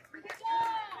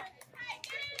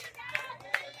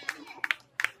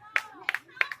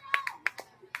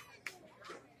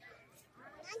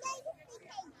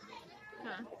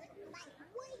 Huh.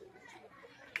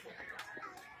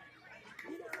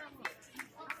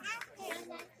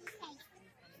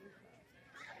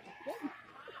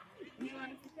 You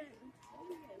want to see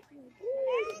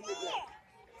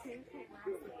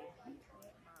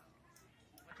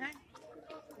okay.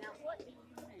 Now what do you mean?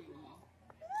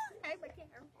 Hey, but can't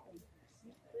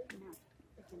When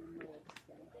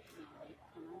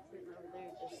I'm sitting over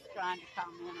there just trying to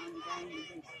comment on the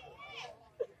game,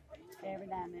 and every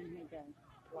now and then he goes,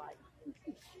 like,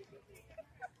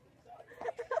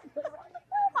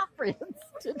 my friends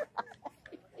tonight.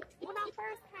 when I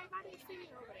first came, I didn't see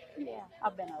you over there. Yeah,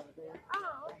 I've been over there.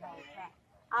 Oh, the okay. whole time.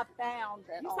 I found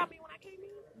that You on, saw me when I came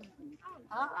in?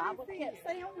 Oh, I kept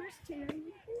saying, where's Terry?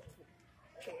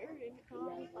 Terry in the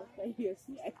car. Yeah, we'll say yes,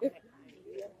 yeah.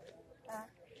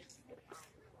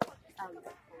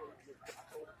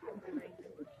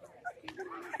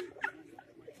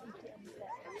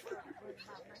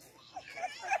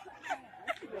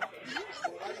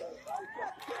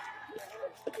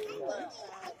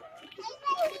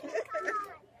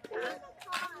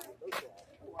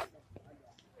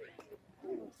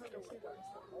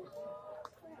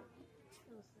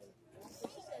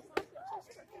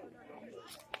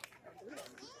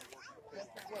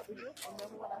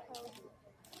 Remember what I told you?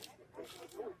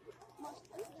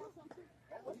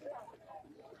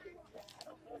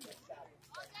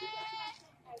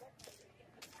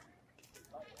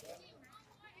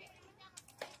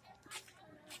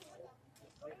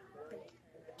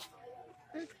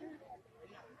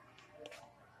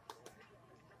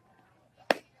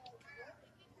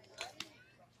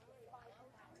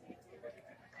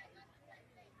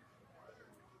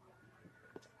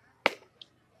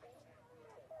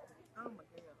 Oh my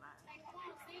God, lying.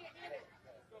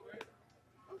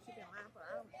 Oh, she been lying for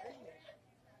hours.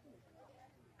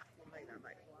 Well, maybe not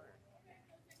like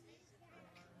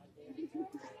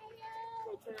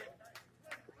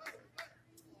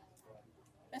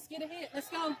Let's get a hit. Let's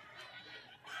go.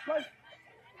 Play.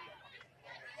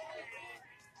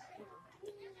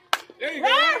 There you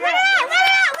Run, go. run, run,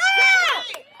 run!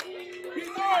 Keep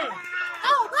going.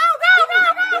 Oh, go, go, go,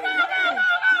 go, go, go,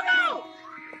 go, go!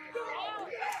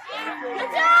 Good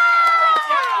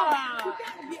job!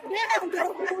 Get down,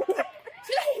 girl.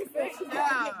 Jesus. Good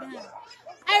job.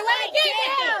 Hey, way to get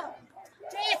down!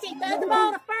 Jesse, throw the ball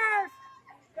to first.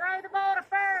 Throw the ball to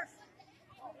first.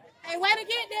 Hey, way to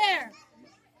get there.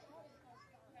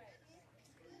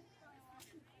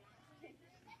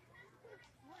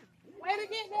 Way to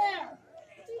get there.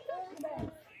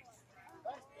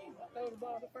 Throw the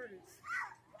ball to first.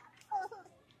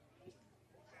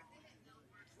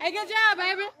 Hey, good job,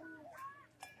 baby.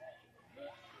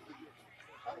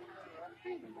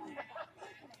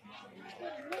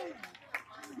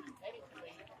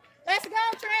 Let's go,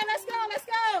 Trent. Let's go. Let's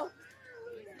go.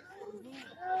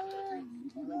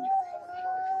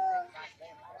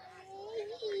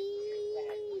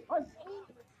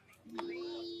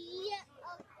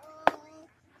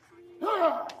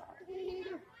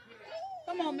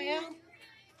 Come on, Mel.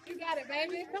 You got it,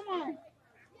 baby. Come on.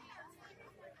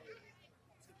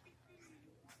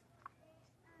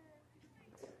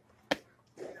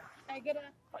 Hey, get up.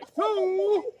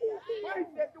 2. Wait,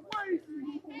 at the way.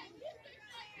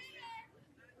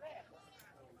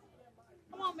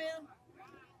 Come on, Mel.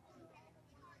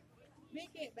 Big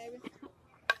hit, baby.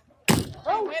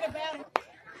 Oh. Way to battle.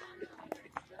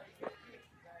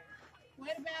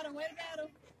 Way to battle. Way to battle.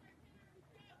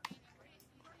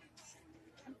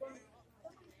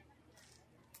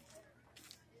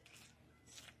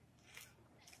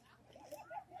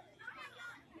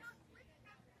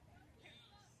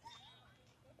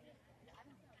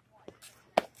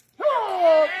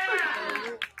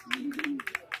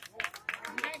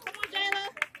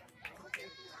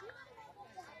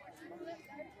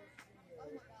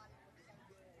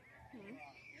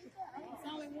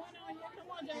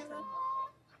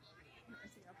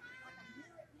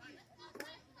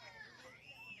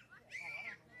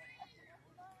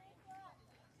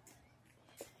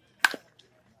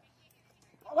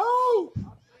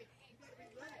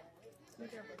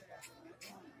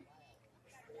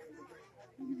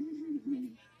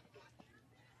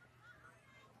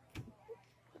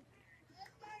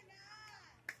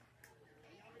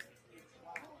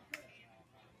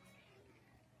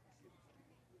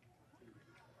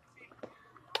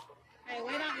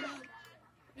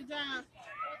 job.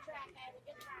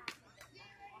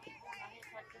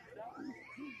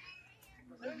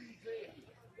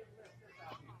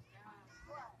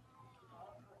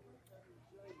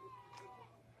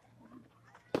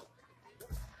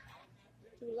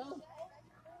 Too low.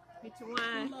 Get your Too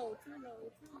wine. low. Too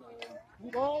low. Too low.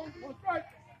 2 balls, 1 strike.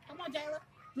 Come on, Jayla.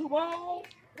 2 balls,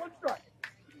 1 strike.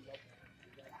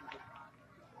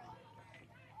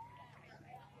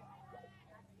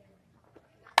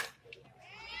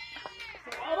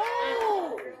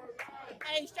 Oh!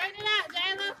 Hey, straighten it out,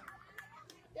 Jayla.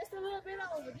 Just a little bit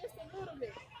over. Just a little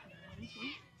bit.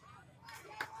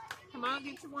 Come on,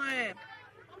 get your wine.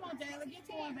 Come on, Jayla. Get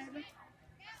to one, baby.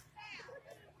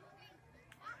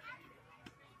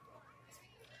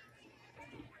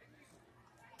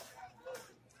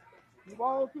 Two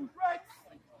balls, 2 strikes.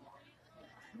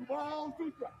 2 balls,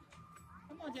 2 strikes.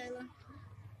 Come on, Jayla.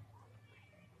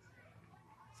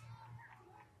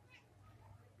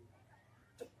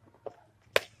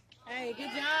 Hey,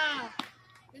 good job.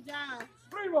 Good job.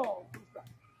 3 balls, 2 strikes.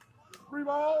 3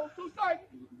 balls, 2 strikes.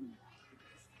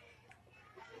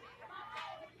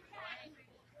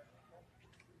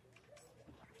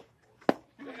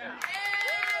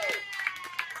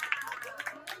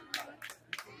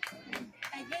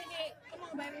 Hey, good hit. Come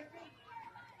on, baby.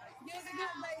 Give us a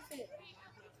good base hit.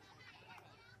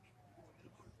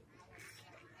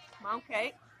 Come on,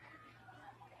 Kate.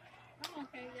 Come on,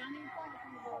 Kate. Y'all need to come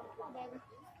on, come on, baby.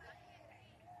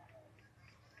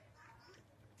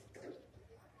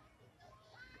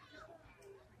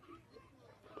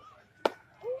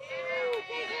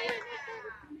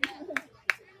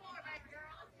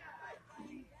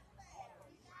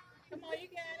 Come on, you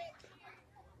got it.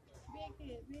 Big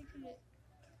hit, big hit.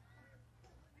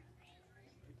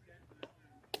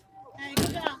 Hey,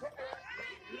 good job.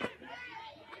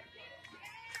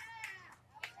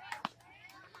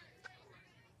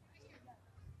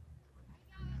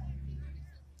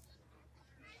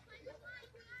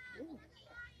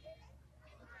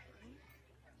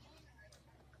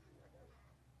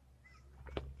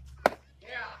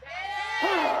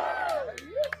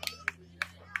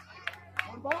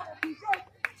 One ball, 2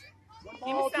 strikes. One Give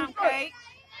me ball, 2 some, strikes. Kate.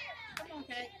 Come on,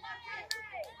 Kate.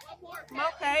 Come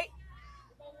on, Kate.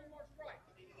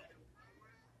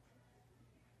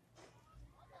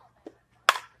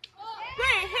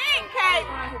 Good hit, Kate.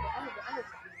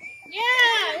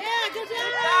 Yeah, good Good job.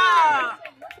 job.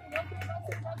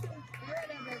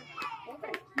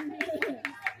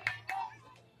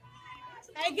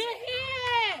 Hey, good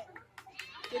hit.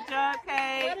 Good job,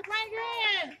 Kate. Let it bring her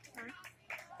in.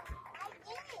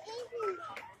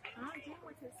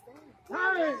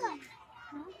 Hey!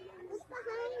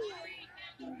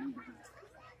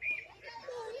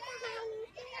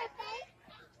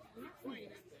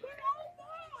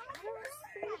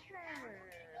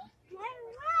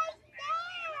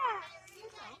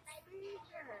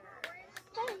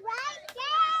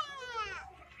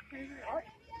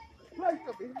 Play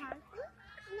for me. Good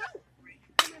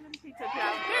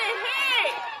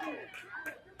hit.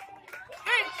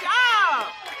 Good job.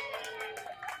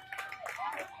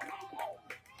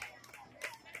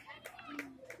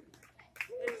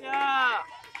 Good job.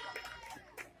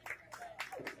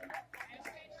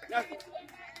 That's it.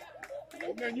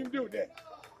 Oh, man, you can do that.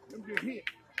 Them good hit.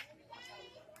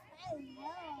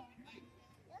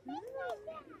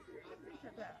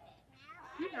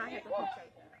 You know I had to put that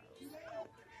down.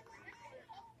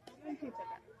 Let me put that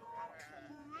down.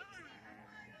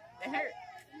 It hurt.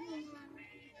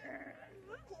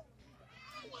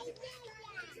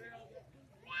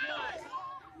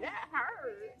 That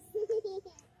hurts.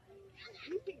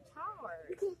 You think hard.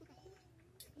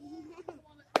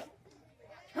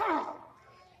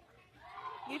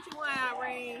 Get your one,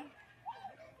 Irene.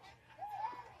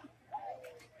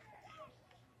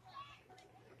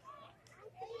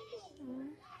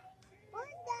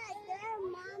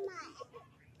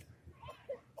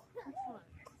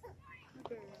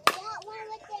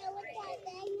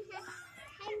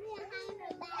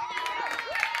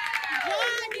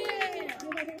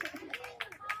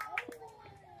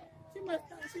 She must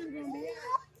thought she was gonna be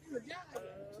out. She was jogging.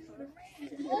 She was ran.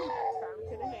 Probably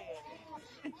could have had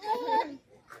it.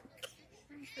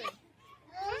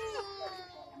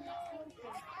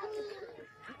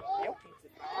 Your piece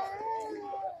is hard.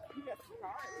 You got some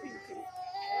hard pieces.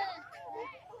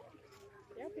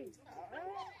 Your piece is hard.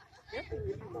 Your piece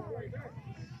is hard right there.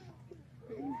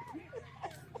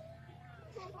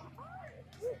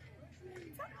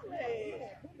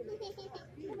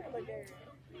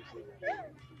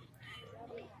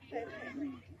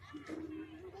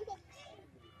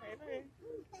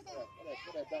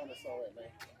 Where that dinosaur at,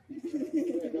 man?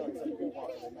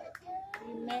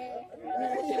 He mad.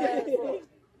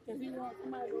 Because he wants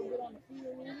somebody to go get on the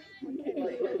field with him.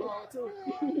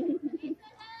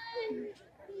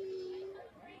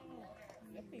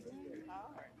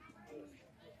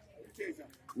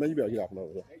 Man, you better get off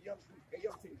over there. Hey,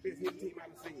 young team, best hitting team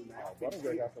I've seen, man. Bro, them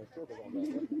girls got some strokers on that,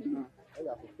 man. They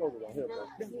got some strokers on here, bro.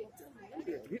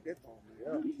 Hit that phone, man.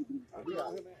 Yeah. We got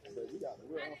him, man. We got the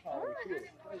real power field.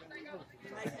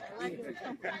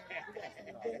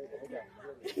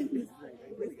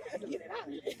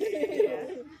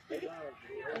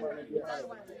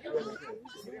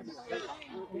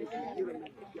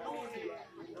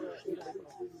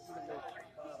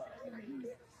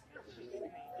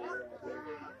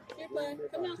 Come on,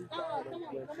 come on.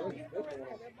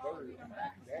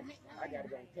 I got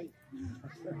it on tape.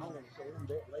 I want to show him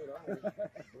that later on.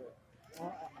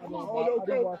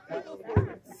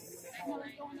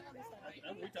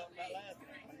 We talked about last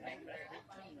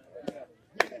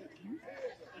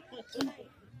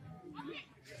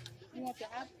You want your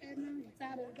iPad now? You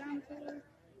tired of the dinosaurs?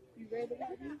 You ready to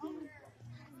watch this?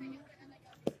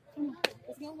 Come on,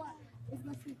 let's go watch. Let's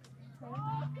go see.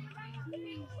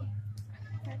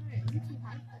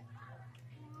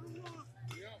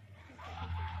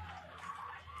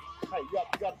 Hey, you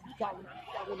got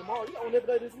one tomorrow. You got one every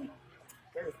day this week?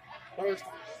 Thursday.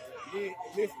 Yeah,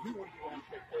 listen, you want to get on the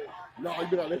Thursday. No, you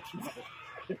better let you know.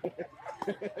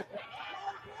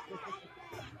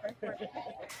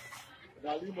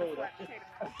 Now, leave me over there.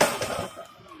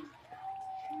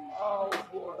 Oh,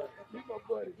 boy. You my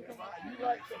buddy, man. You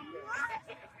like that, man.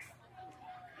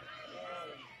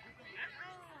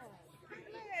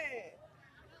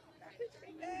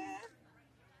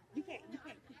 You can't teach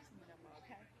me no more,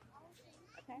 okay?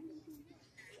 Okay?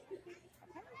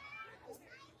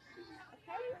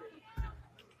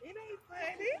 It ain't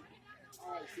funny.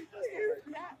 It's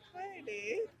not funny.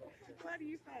 Why do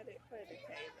you find it funny,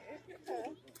 Taylor?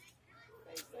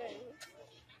 They say.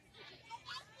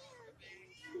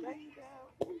 There you go.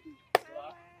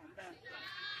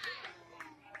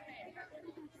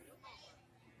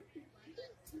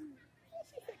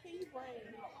 She said, can you bring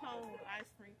home ice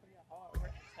cream for your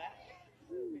hard-working child?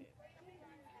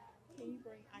 Can you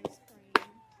bring ice cream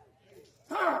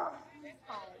home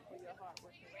for your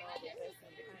hard-working daughter that's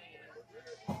in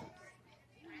pain?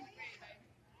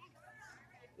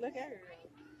 Look at her.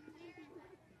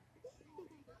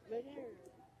 Look at her.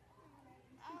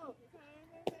 Oh, look at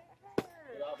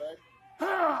her.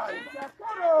 Hi,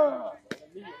 Dakota!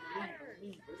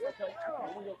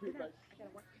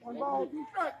 One ball, two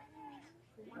strikes.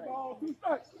 One ball, two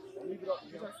strikes. Leave it up to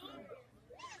him.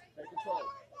 Take control.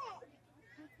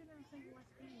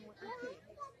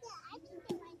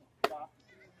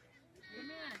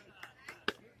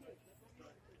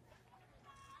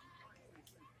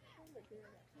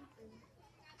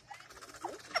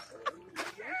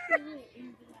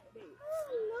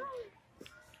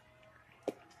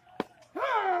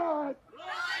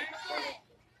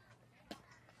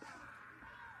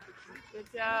 Good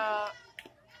job.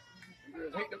 You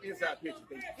girls hate them inside pitches.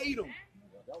 They hate them.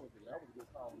 That was a good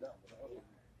call. That was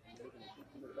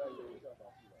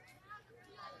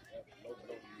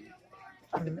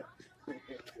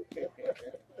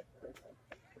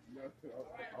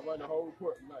I'm running the whole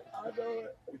court tonight. I know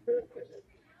it.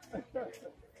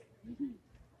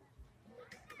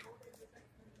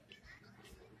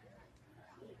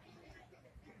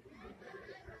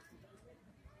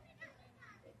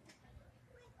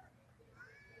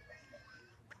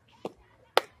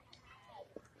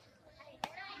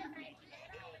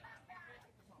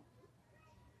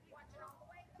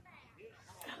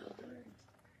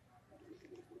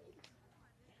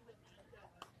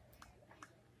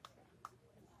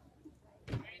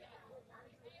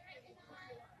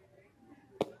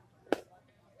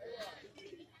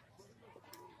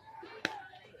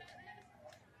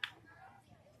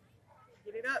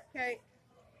 Get it up, Kate.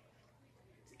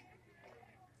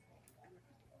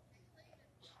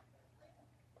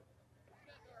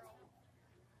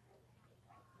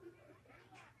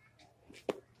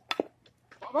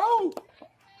 Bravo!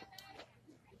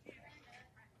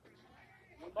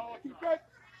 One ball, two strikes.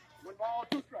 One ball,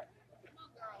 two strikes.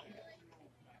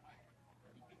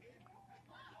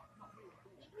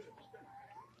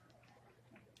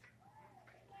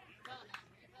 Go.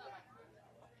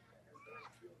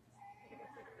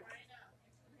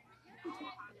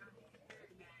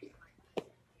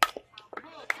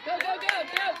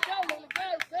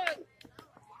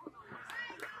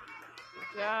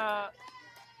 Good job.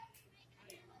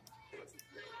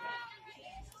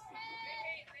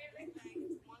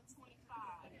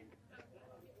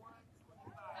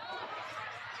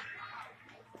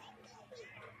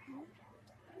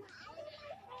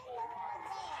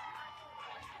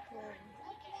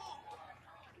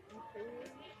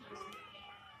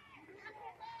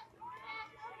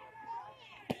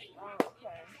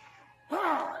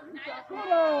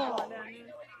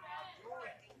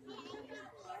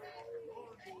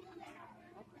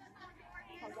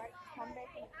 come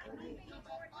back and eat. Don't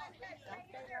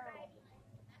stay long.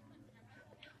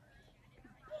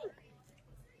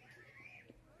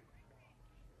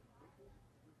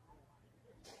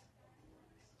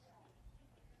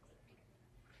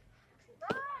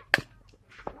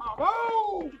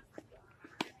 Oh!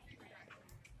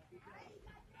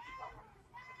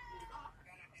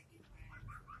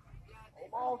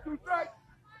 Ball, 2 strikes.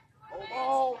 Oh,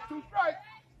 ball, 2 strikes.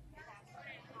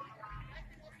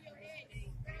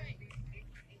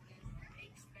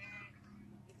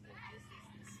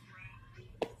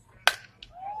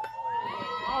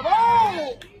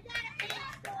 Bravo!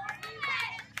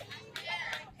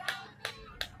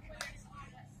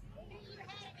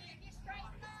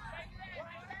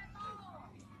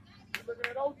 Looking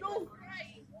at 0-2.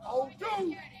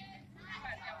 0-2.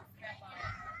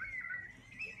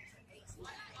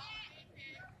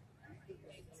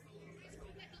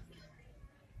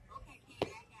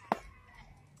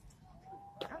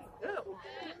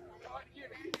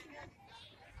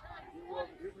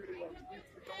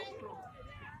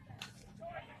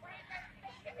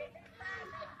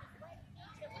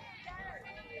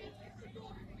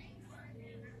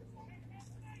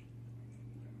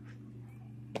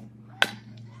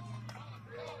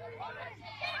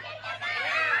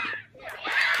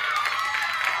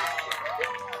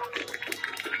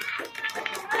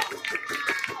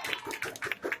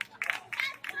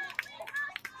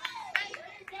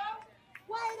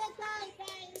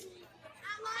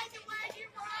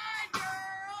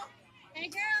 Hey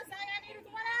girls, all y'all need is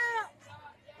one out.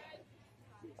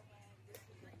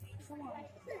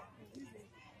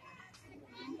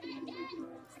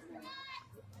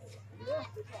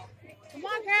 Come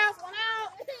on, girls, one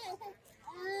out.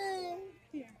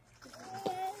 Here.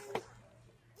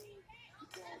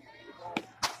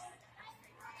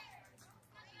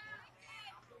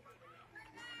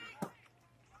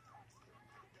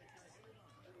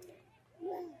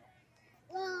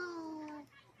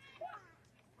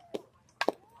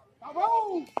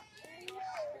 Bravo!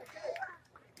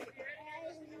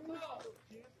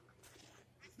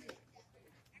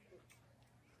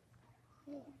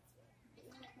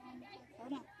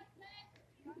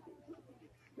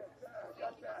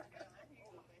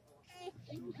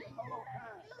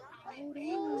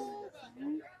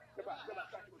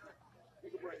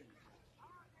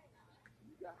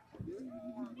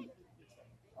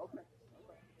 Okay.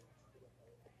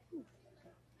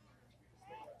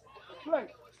 Play.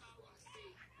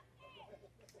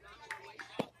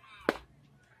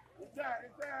 Inside.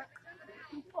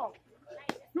 2 balls.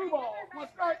 2 balls, 1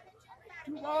 strike.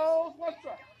 2 balls, 1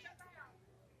 strike.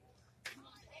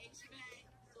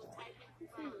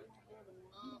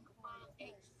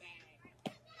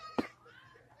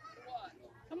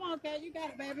 Come on, Kate, you got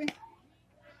it, baby.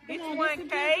 It's Come on, one, this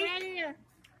is Kate. right here.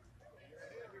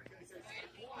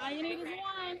 All you need is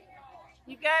one.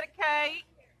 You got it, Kate.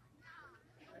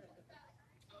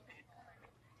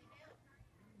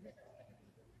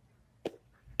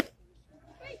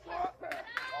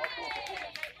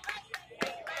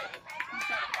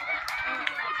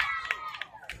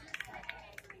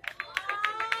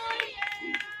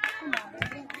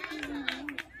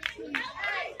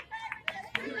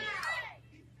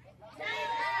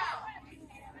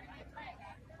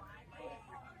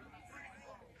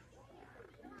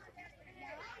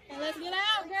 Okay, let's get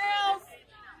out, girls.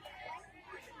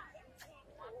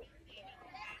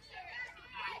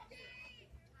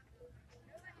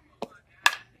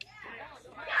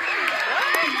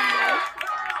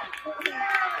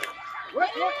 What?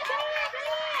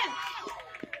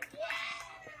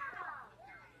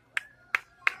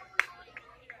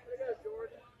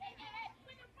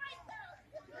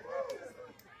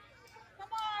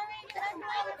 Come on, Ricky, let's go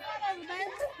in front of it,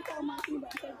 baby. Oh, my feet,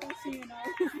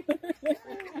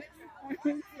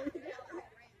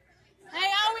 Hey,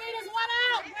 all we need is one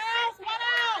out, girls.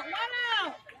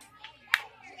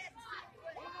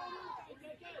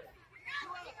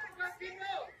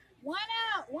 One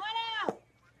out. One out.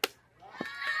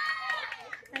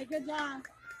 Hey, good job.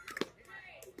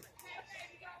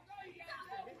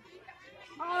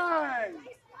 Nice.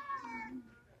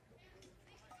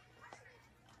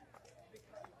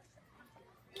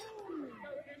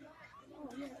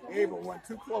 Ava went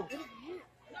too close.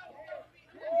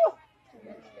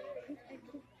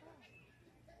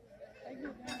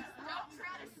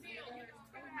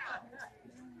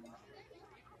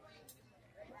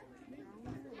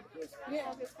 Yeah,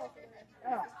 I'll just talk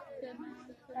Out.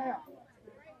 Out.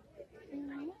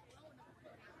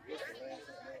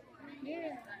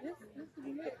 Yeah, this is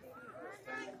good.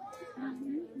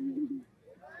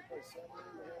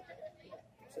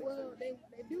 Well, they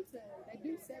do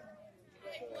 7.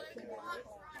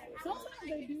 Sometimes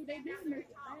they do make it bad.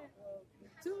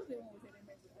 Tuesday when we say they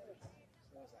make it bad.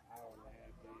 So it's an hour and a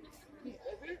half game.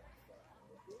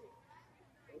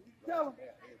 Yeah.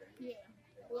 Yeah.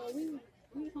 Well, we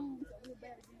home, so we're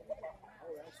better than we are.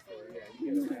 Oh, that's true. Yeah,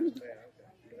 you get a bad.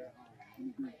 Okay. Yeah.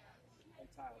 They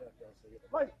tied up though, so you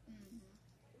play.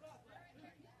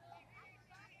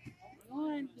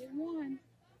 One, get one.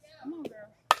 Come on, girl.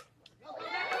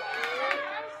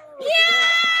 Yeah!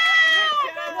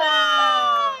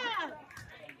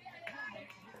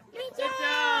 Good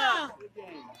job! Good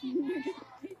game.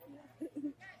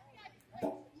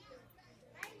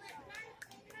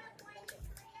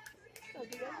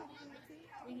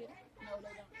 We hit it. No,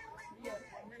 they don't. Yeah.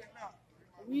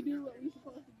 We do what we're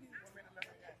supposed to do.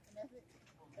 And that's it.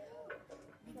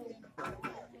 We get in the field.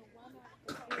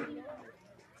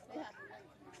 They have to wait.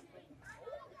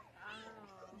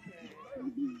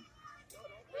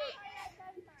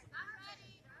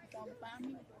 It's only 5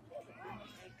 minutes.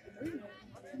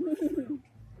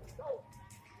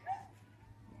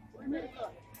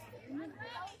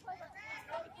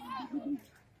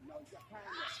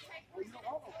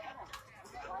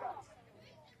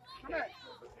 Come here.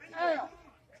 Hey.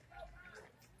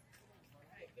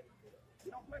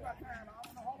 You don't play by time. I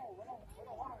don't know. Hold on.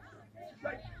 You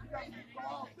got go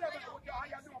all 7. How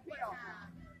y'all doing playoffs?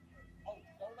 Oh,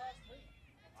 don't ask me.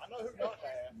 I know who not to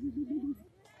ask.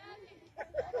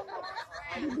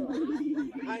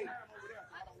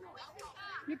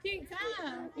 You keep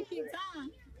time.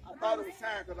 I thought it was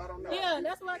time because I don't know. Yeah,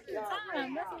 that's why I keep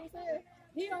time. That's what he said.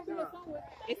 He don't do it somewhere.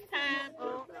 It's time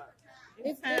up.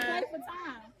 It's they play for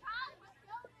time.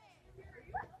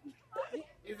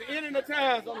 Is the ending of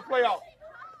times on the playoffs?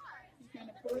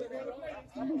 We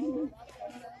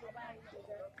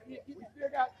still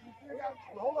got.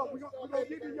 Hold on, we're gonna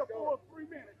give you your full 3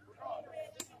 minutes.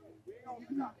 We ain't gonna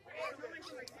stop.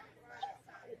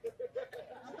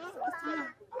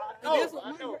 That's what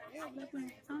my girl is playing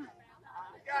for time.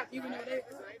 Even though they're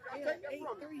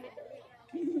 8-3.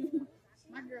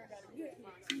 My girl got a good hit.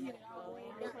 She hit it all the way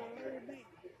and got the third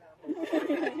base.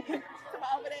 Come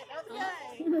over there.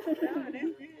 Okay. No, that's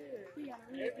good. He got a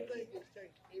real good hit.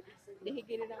 Did he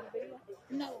get it on the bill?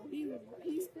 No,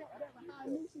 he stepped up. I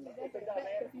knew she was at the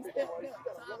back because he stepped up.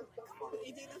 So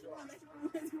AJ, let's run.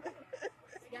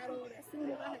 Got over there as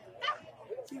soon as I had it.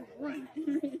 She was running.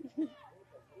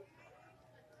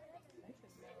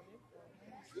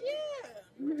 Yeah.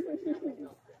 You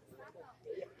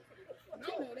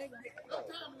know they gonna.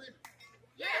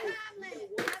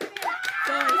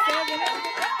 So it's 7.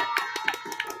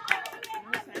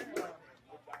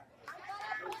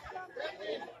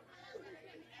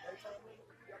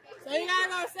 So you gotta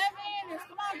go 7 innings.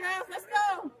 Come on, girls, let's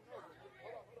go.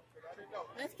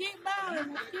 Let's keep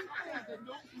balling. Let's keep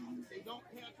playing. They don't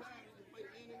have time to play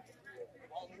innings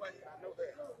all the way. I know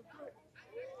that.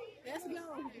 Let's go.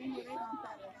 They gonna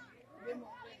try to give them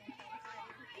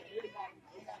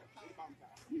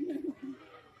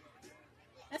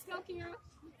Let's go, Kira.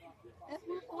 Let's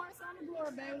move points on the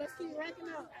board, baby. Let's keep racking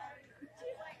up.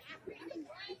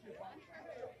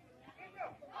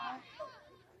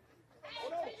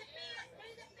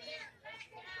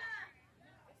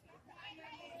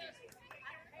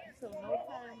 So no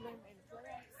time limit in the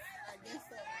playoffs. I guess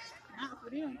so. Not for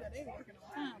them, because they working on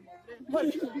time over there.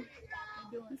 They're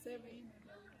doing 7 innings.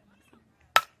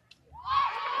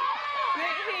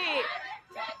 Good hit.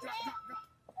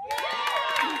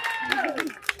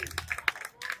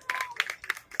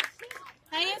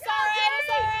 Hey, it's all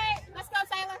right. Let's go,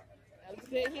 Taylor. That was a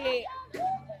good hit.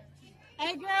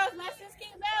 Hey, girls, let's just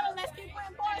keep battling. Let's keep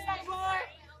putting points on the board.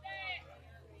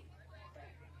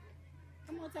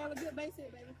 Come on, Taylor. Good base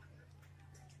hit, baby.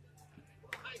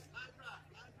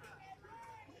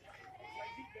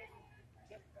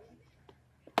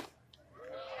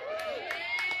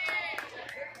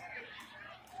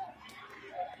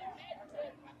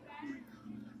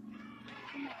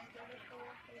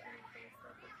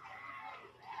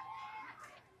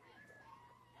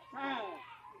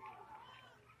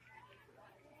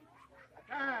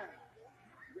 Time.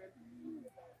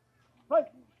 Play.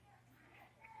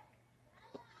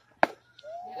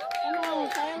 Come on,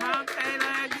 Taylor. Come on,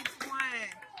 Taylor. Get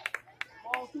swing.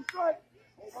 Ball 2 strikes.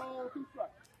 Ball 2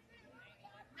 strikes.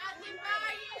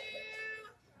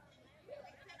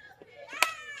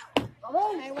 Come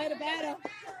on. Hey, way to battle.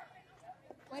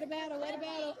 Way to battle.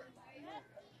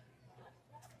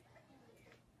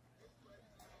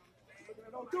 Looking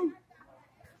at those 2.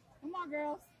 Come on,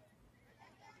 girls.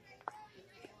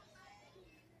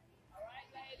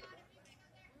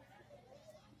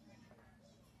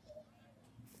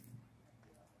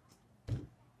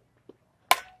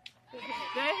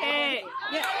 Good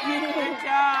Yeah. Good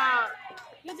job.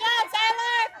 Good job,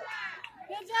 Taylor.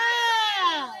 Good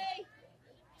job.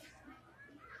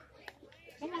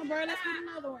 Come on, bro. Let's get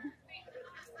another one.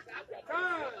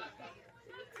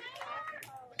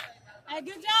 Hey,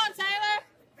 good job, Taylor.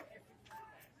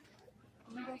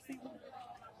 Let me go see.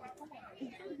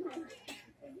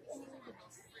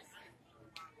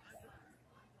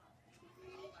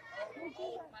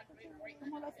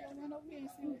 Come on, let's go run over here and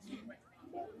see what you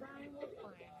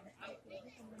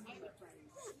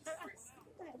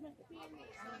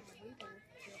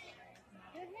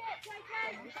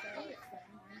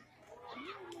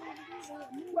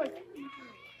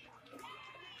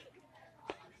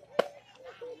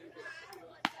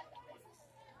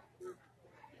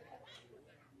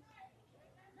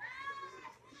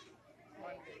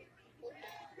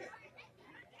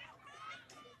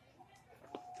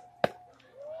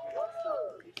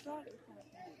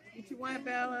Get you one,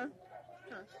 Bella.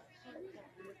 Huh.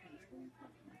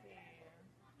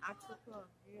 I took her.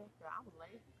 Yeah, I was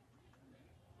late.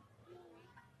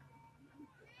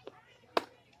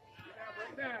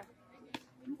 Right there.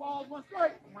 2 balls, 1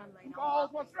 strike. One late. 2 balls,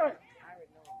 1 strike. I already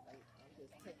know I'm late. I'm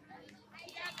just taking it.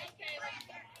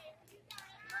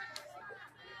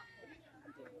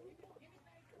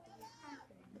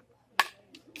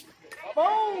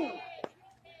 Boom!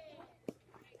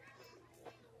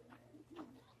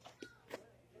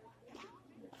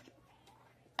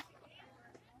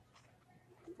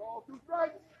 2 balls, 2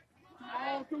 strikes. 2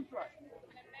 balls, 2 strikes.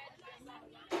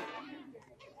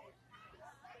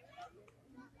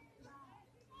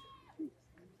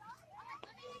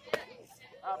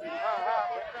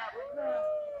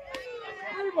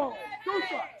 Three balls, 2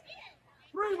 strikes.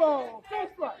 3 balls, 2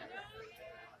 strikes.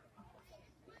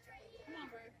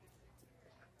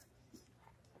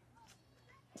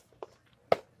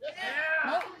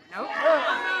 Nope.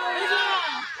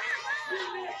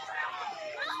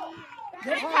 Good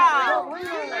Good call. call.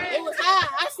 It was high.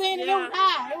 I seen it. It was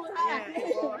high. It was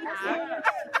high.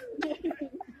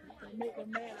 Make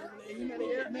them mad over there. You know they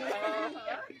get mad.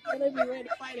 They be ready to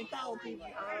fight and call people.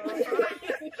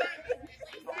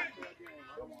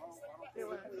 It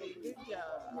was a good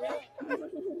job.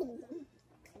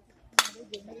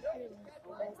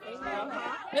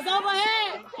 It's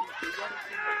overhead.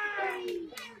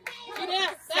 She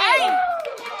there. Safe.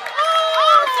 Oh!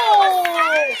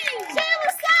 She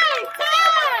was safe.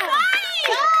 Time.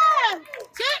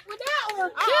 Check with that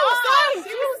one. She was safe.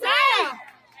 She was there.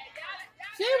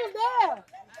 She was there.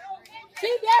 She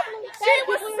definitely. She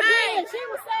was safe. She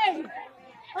was safe.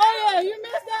 Oh yeah, you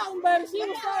missed that one, buddy. She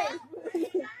was safe.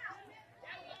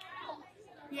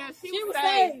 Yeah, she She was was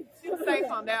safe. safe. She was safe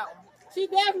on that one. She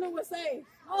definitely was safe.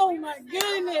 Oh my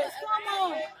goodness. Come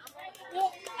on.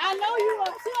 I know you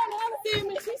are. She on the other team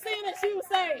and she seen that she was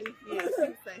safe. Yeah, she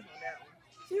was safe on that one.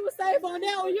 She was safe on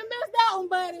that one. You missed that one,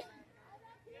 buddy.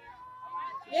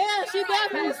 Yeah, she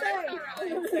definitely was safe.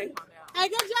 She was safe on that one. Hey,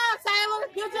 good job, Taylor.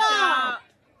 Good job.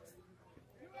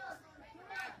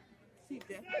 She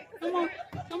definitely. Come on.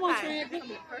 Come on, Hey, Trent. this is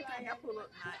the first thing I pull up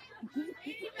tonight.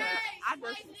 I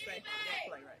just was safe on that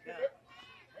play right there.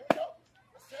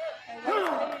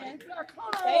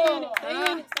 Stay in it. Stay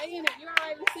in it. Stay in it. You're all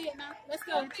right. We see it now. Let's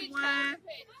go. 1. It's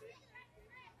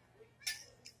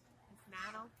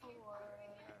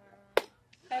 9:04.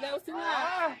 Hey, that was too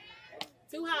high.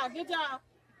 Too high. Good job.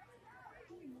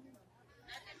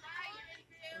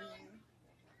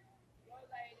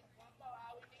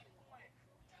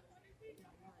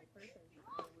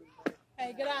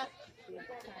 Hey, get out. 2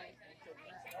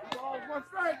 balls, 1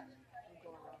 strike.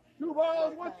 2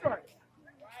 balls, 1 strike.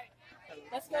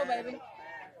 Let's go, baby.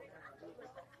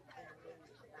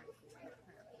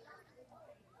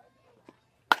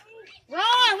 Run it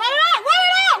out, run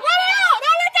it out, run it out.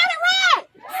 Don't let that run.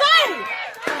 Save.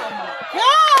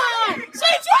 God,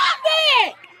 she dropped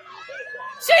it.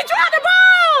 She dropped the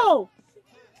ball.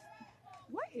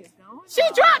 What is going on? She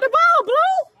dropped the ball,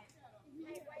 Blue.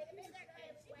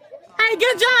 Hey,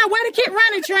 good job. Way to keep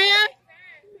running, Trent.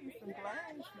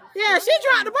 Yeah, she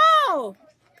dropped the ball.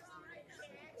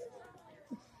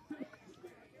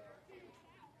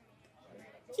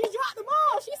 She dropped the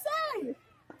ball. She saved.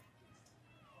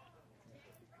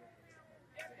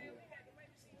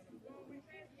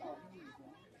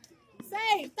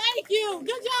 Save. Thank you.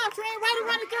 Good job, Trent. Way to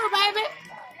run it through, baby.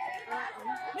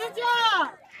 Good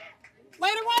job. Way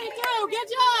to run it through. Good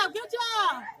job. Good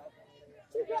job.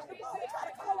 She dropped the ball. He tried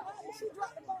to call her out. She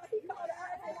dropped the ball. He called her out.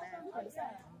 On the other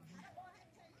side.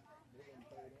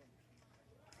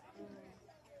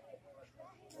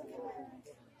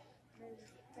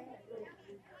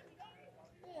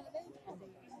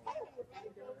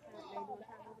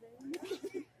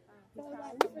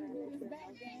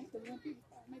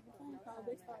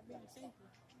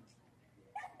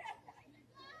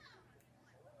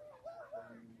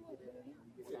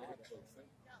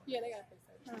 Yeah, they got to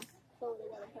pay $30. So they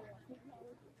got to pay $50.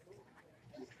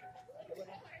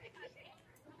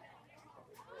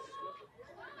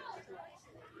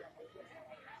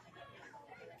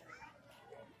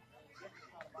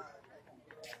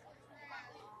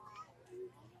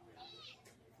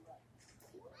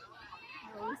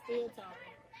 Oh, we still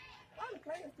talking. Why the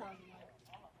players talking like that?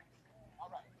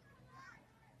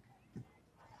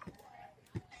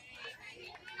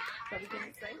 So we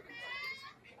can say.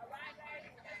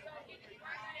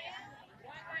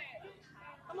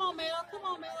 Come on, Mel. Come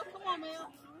on, Mel. Come on,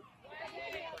 Mel.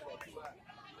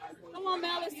 Come on,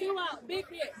 Mel. It's 2 out. Big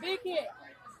hit. Big hit.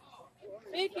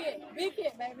 Big hit. Big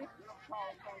hit, baby.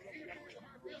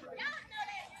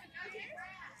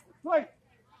 Straight.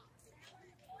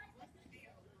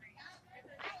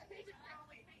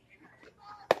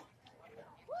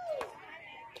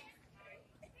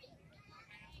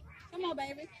 Come on,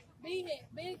 baby. Big hit.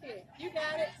 Big hit. You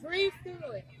got it. Breathe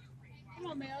through it. Come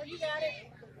on, Mel. You got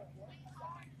it.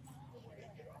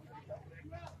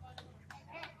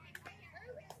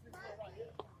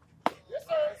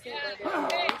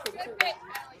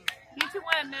 Get your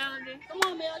one, Melody. Come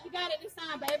on, Mel. You got it this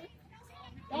time, baby.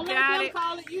 Don't You let got them it.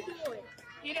 call it. You do it.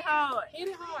 Hit it hard. Hit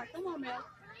it hard. Come on, Mel.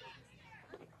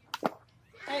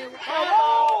 Hey,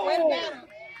 Oh! way to battle.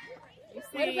 You Way to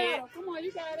see it. battle. Come on,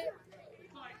 you got it.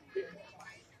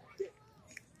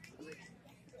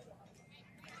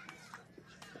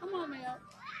 Come on, Mel.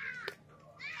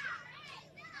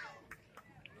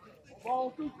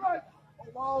 Ball 2 straight.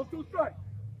 Ball 2 straight.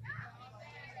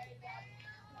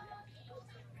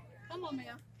 Come on,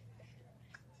 Mel.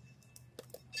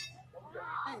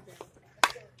 Hey, baby.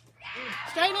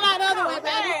 Straighten it out the other way,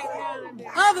 baby.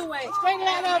 Other way. Straighten it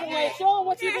out the other way. Show them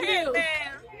what you can do.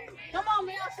 Come on,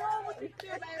 Mel. Show them what you can do,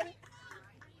 baby.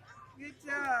 Good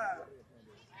job.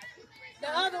 The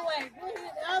other way. Good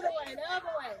hit. The other way. The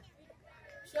other way.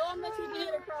 Show them that you can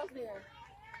hit across there.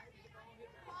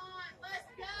 Come on, let's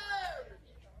go.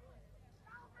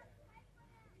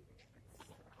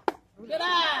 Good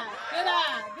eye. Good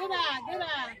eye. Good eye. Good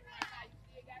eye.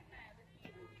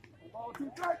 Ball 2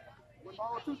 straight.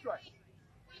 Ball 2 straight.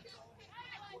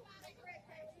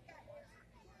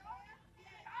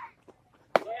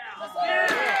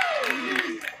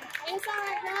 It's all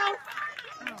right, girl.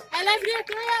 Hey, let's get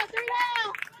 3 out. 3 down.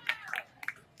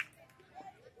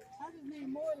 I just need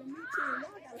more than you two.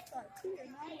 Y'all gotta start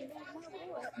cheering. I ain't got my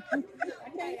boy. I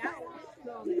can't out.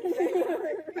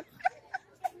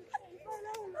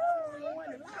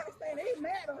 They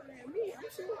mad over there at me. I'm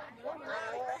sure.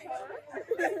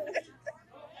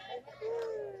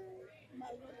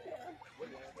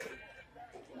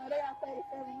 No, they gotta play the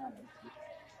 7 innings.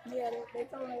 Yeah, they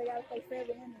told me they gotta play 7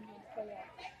 innings in the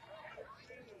playoffs.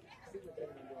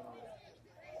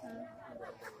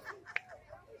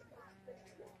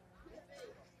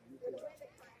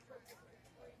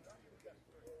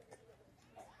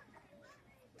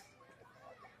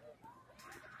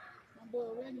 My boy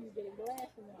Rennie need to get his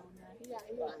glasses on now.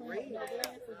 He was playing with no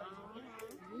glasses on.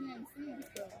 You ain't seeing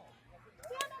stuff.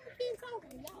 Yeah, I'm gonna keep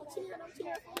talking. Y'all cheering, I'm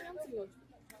cheering for him too.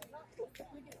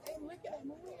 They looking at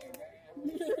me weird,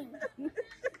 man.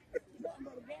 Nothing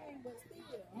but a game, but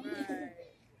still. Right.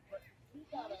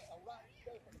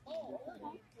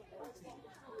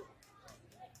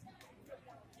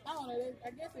 I don't know.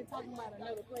 I guess they're talking about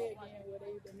another play again where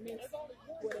they missed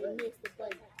the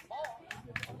play.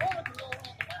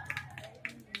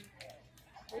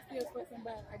 They're still fussing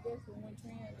about. I guess when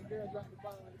the girl dropped the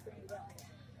ball, the train was out.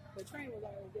 The train was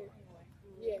already there anyway.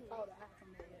 Yeah, called her out from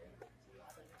there.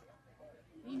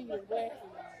 He needs his glasses on.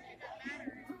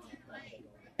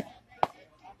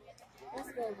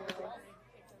 Let's go, girl.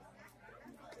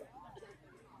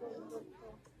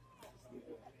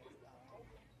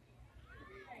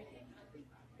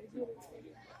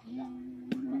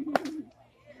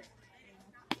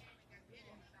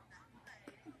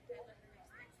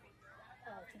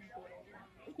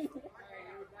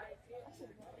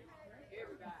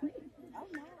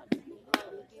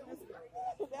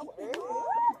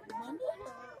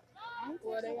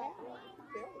 Well, they got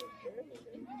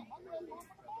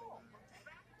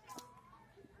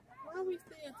why are we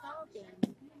still talking?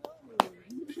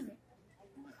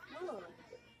 Look.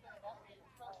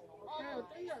 Girl,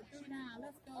 3 up, 3 down.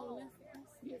 Let's go. Let's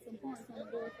get some points on the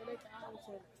board so they can all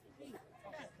show.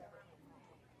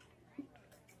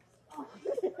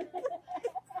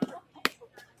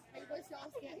 Hey, what's y'all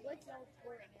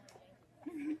score now?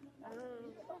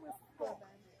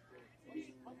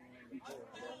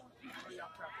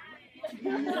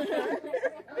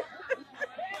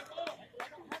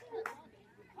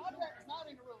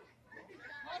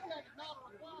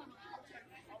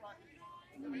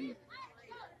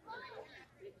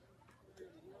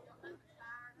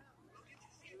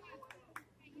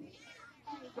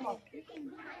 Come on.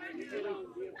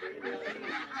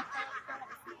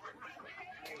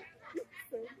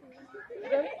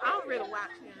 I don't really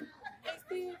watch him. They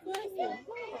still fussing.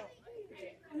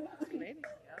 Let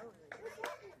it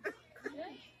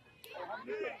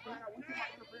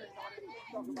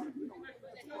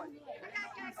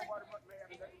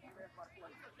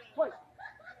Wait.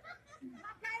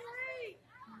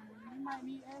 You might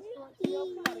need escort to your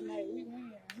car tonight. We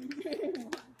win.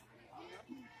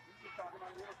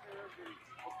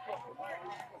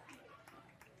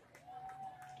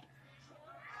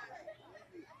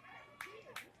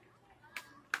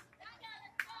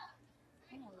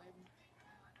 Come on, baby.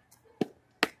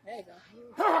 There you go.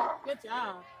 Good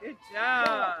job. Good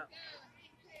job.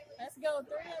 Let's go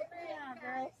 3 on 3 now,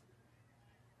 girls.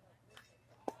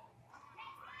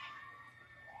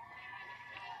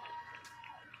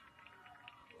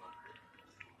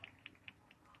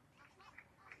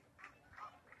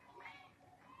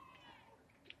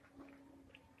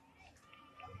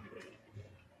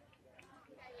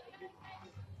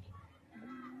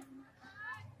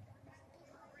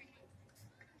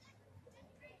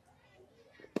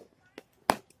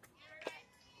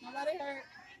 Nobody hurt.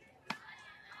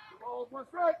 2 balls, 1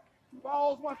 strike. 2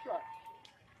 balls, 1 strike.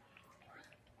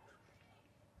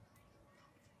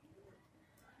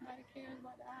 Nobody cares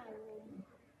about the eye roll.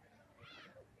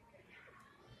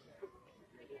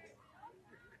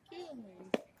 Kill me.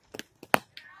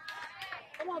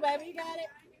 Come on, baby. You got it.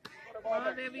 Come on,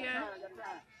 Olivia.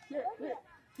 Hit. Let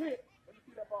me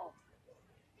see that ball.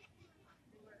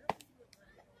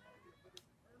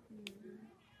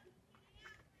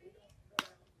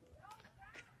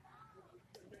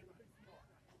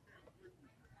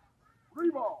 Three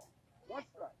balls, 1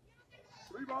 strike.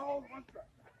 3 balls, 1 strike.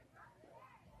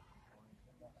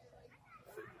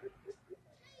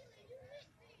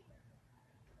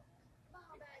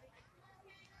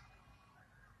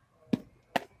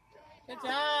 Good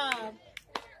job.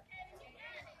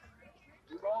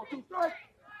 3 balls, 2 strikes.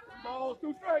 3 balls,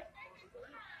 2 strikes.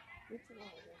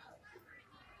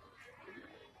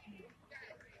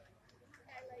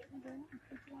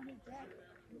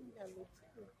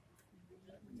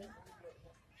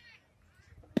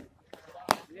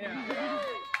 Yeah.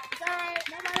 It's all right.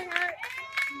 Nobody hurt.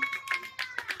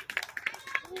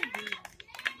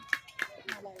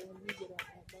 I like when you get up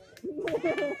that bad.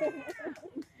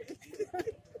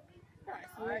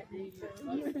 All right,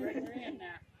 let's bring her in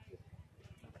now.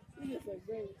 She is a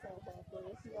great softball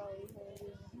player. She always has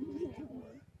it.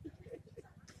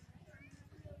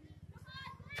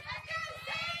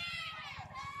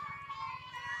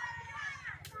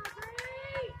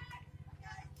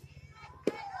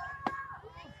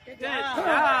 Good job. Good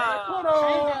job.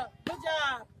 Change up. Good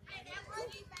job.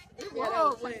 Whoa,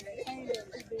 with it. Change up.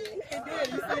 It did. It did.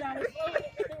 You see it on his foot.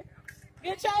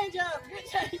 Good change up. Good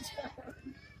change up.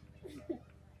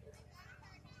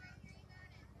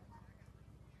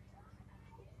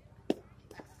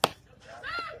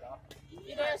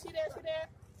 She there. She there. She there.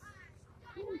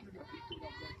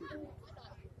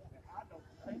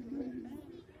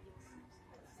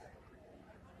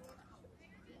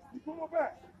 You pull her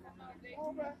back. Pull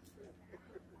her back.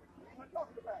 I'm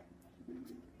talking about.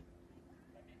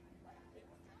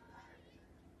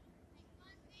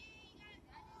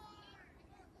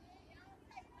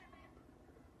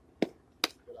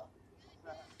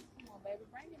 Come on, baby.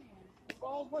 Bring it in. 2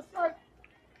 balls, 1 strike.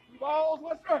 2 balls,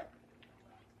 1 strike.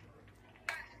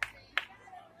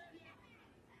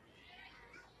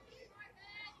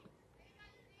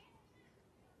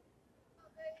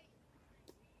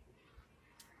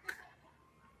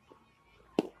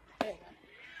 There you go.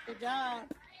 Good job.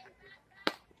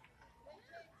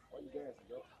 Why you dancing,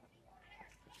 Joe?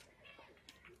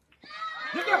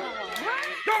 Get down!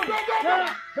 Go!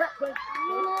 Back, back.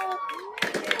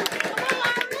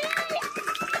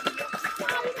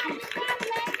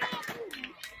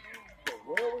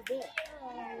 Where was that?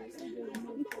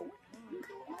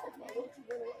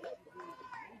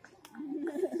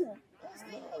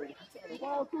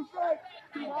 Ball 2 strikes.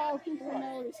 2 balls, 2 strikes.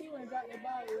 No, she wouldn't drop the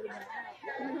ball. It would have been out.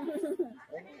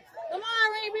 Come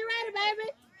on, Ray. Be ready, baby.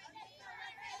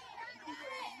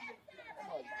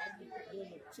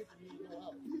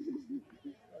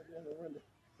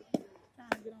 Trying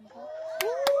to get on the ball.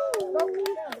 Ooh,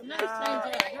 nice change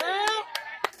up, girl.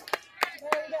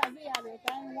 There we go. See how this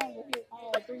thing one will hit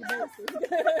all 3 bases.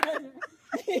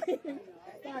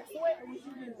 Start sweating when she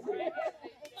gets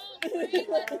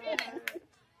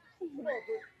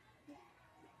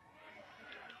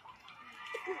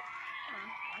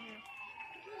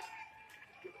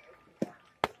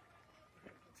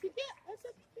She did. That's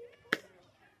a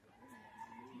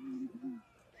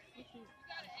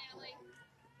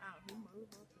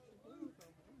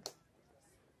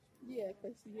Yeah,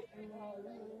 because she hit me all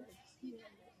over. She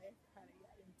had that. That's how they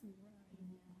got them two runs.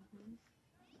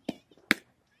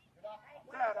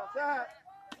 Outside.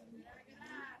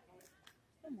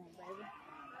 Come on, baby.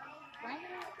 Bring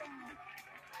it out there.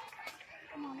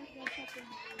 Come on, let's go check in.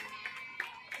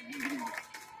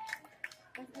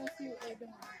 Let's go see what they're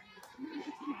doing.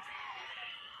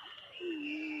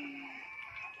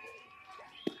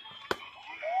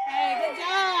 Hey, good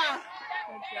job.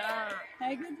 Good job.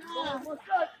 Hey, good job. One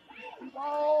strike. Two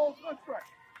balls, one strike.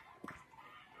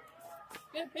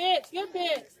 Good pitch. Good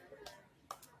pitch.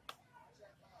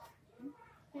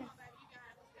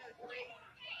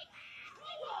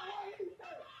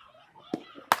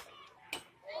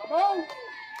 Ball.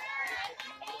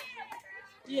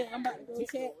 Yeah, I'm about to go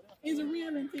check. It's a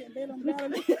real intent. They don't got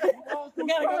it. Balls, I two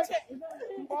gotta go strikes. check. Two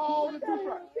balls and two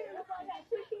strikes.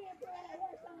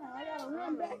 I gotta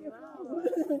run back and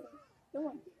forth. Come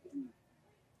on.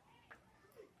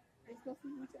 Let's go see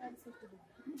what your other sister do.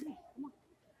 Come on.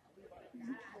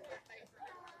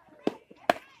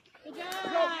 Good job.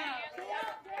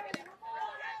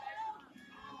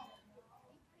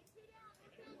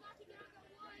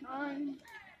 Nine.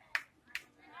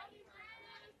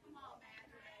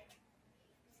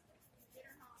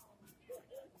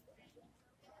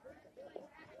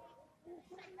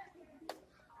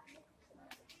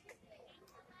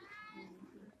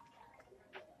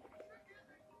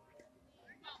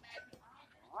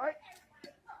 All right.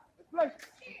 Let's play.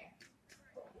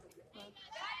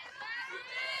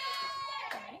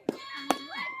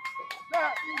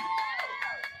 Stop.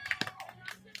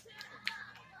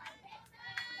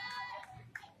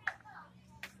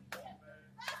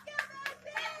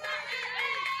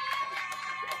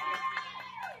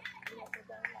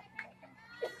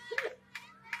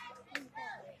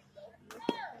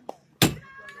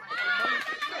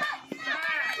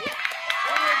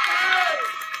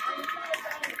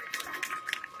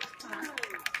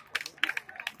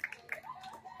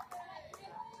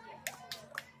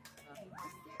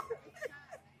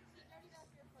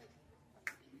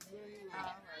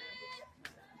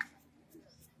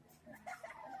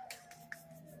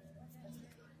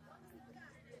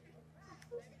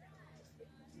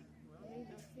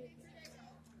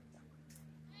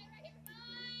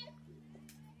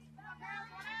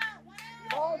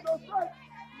 Balls, no strike.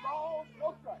 Balls, no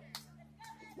strike.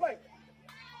 Play.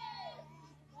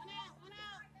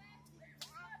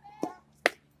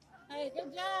 Hey, good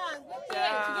job. Good pitch.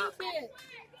 job. Good pitch.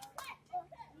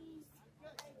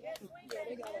 Yeah,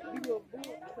 they got a view of bull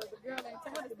because the girl ain't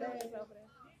told the bags over there.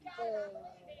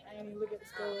 I ain't even look at the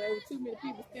score. There were too many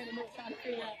people standing up trying to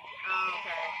figure out. Oh,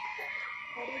 okay.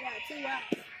 So they got 2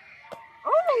 outs.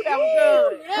 Ooh, that was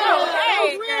good. Yeah, that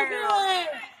Hey, was real girl. good.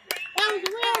 That was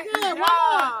real good. Good One more.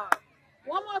 job.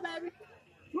 One more, baby.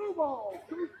 2 balls,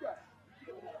 2 strikes.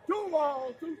 2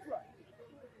 balls, 2 strikes.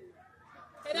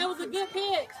 Hey, that was a good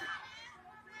pitch.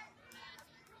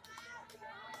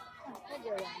 That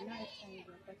girl got a nice change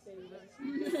up, I tell you that.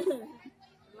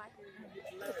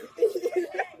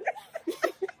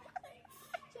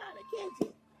 Trying to catch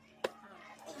it.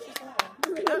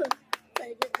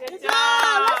 Take it. Good Good job.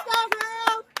 job. Let's go,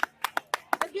 girls.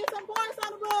 Let's get some points on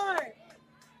the board.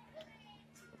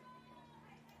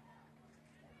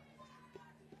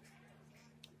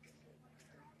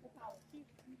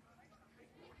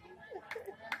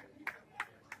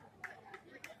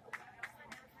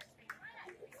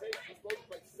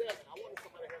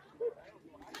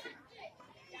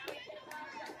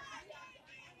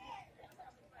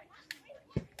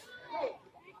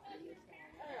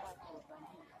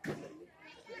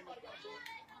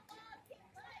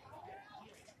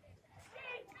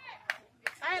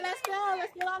 All right, let's go.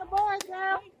 Let's get on the board,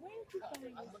 girl.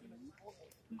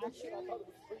 My shoes,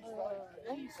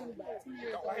 these shoes about 2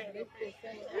 years old, but they still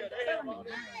selling them.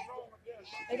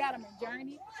 They got them in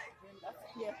Journey.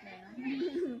 Yes,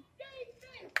 ma'am.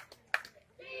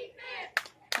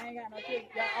 I ain't got no kids.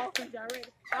 Y'all offense already.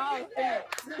 All offense.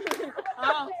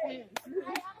 All offense.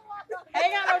 I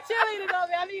ain't got no cheerleaders over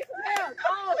there. I need some help.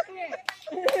 All offense.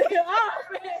 All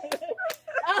offense.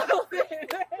 All offense.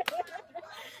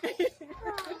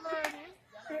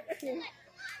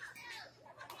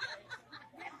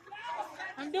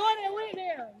 I'm doing it with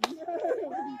them.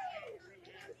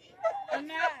 I'm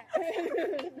not.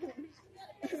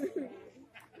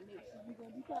 You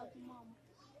gonna be talking, mama?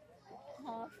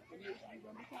 Huh? You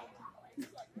gonna be talking?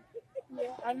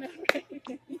 Yeah, I know.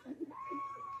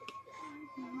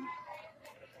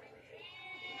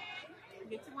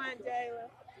 Get you one, Jayla.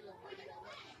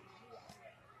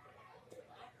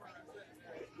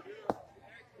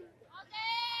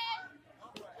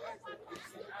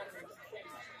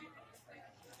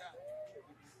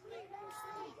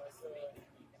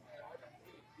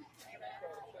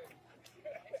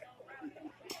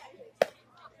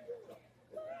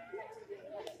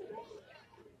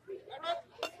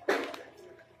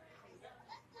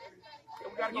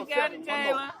 got it,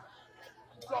 Jayla.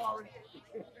 Sorry.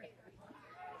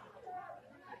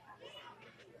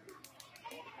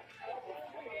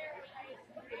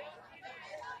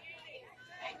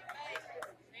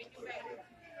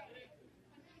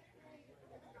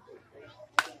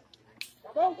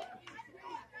 Come on.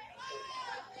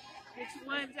 Which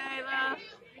one, Jayla?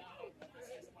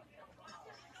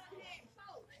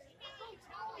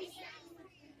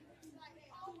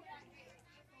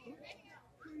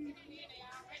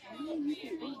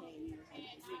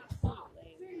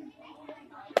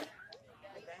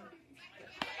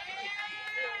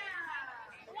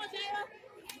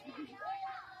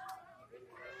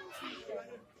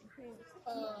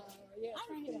 Yeah,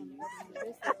 try and hit on the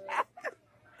this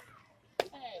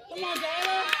Come on,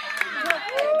 Jayla.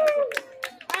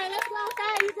 All right, let's go.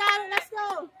 Okay, you got it. Let's go.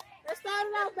 Let's start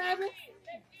it off, baby.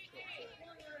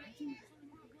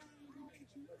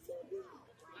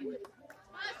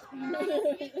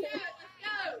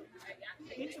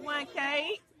 Which one,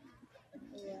 Kate?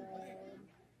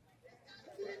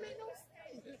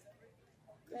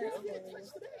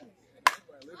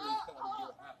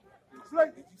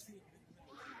 Straight.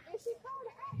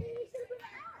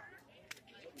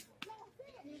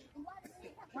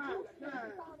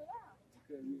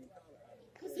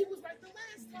 Because he was right the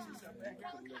last time.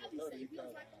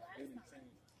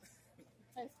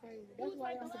 That's crazy. That's why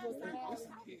I'm supposed to have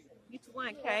it. Which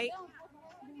one, Kate?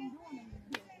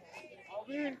 All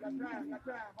in. Got time.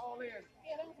 All in.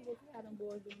 Yeah, they were supposed to have them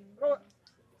boys doing it. Throw it.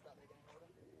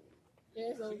 Yeah,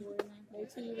 it's over with now. They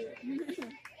cheated.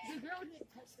 The girl didn't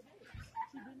touch the base.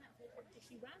 She did not touch the base.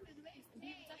 She rounded the base and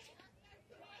didn't touch it.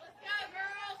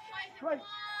 Straight.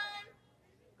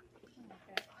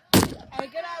 Hey,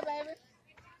 get out, baby.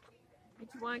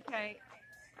 Which one, Kate?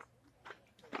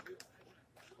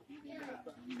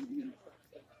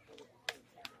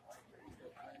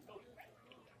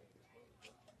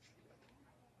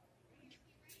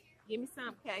 Give me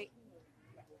some, Kate.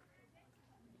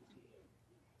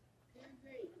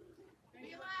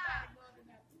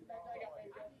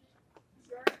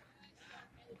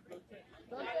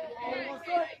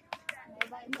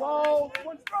 Ball.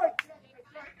 One strike.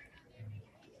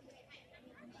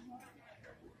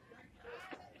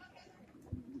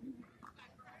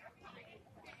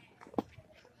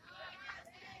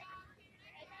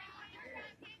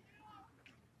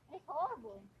 It's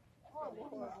horrible.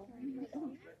 Horrible.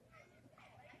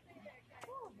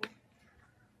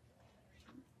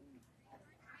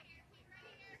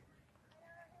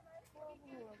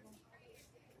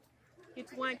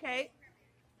 Which one, Kate?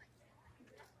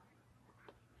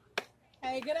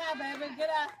 Hey, get out, baby. Get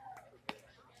out.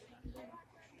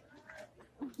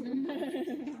 You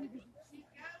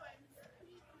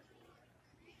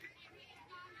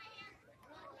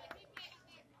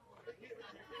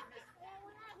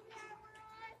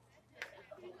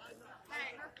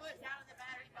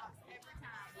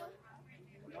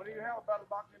don't even have a battle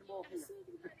box anymore, kid.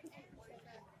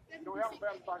 You don't have a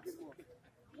battle box anymore.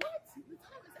 What? The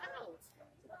time is out.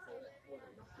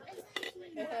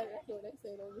 That's what they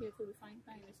said over here too. The same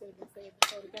thing that should have been said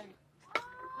before the game.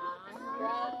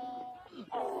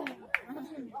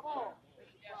 Come on.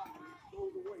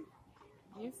 Goes away.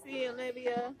 You see,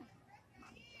 Olivia?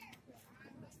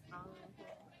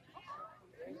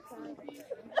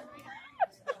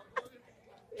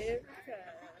 Every time.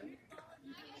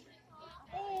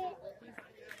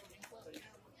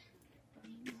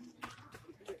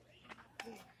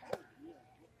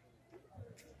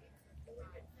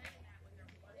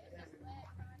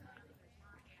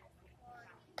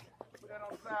 Put that on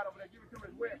the side over there. Give it to me.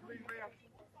 It's wet, please, ma'am.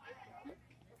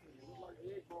 Looks like the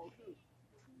egg ball, too.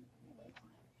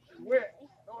 It's wet.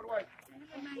 Throw it away.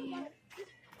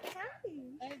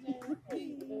 Hey, Jay.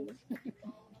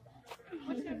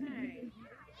 What's your name?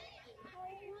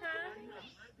 Huh?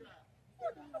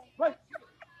 Play.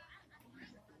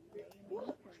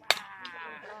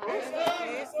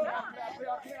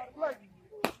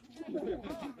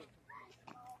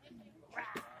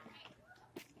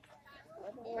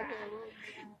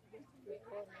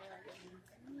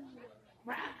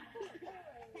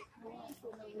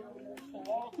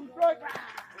 Ball, two strikes.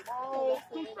 Ball,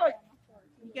 two strikes.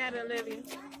 You got it, Olivia.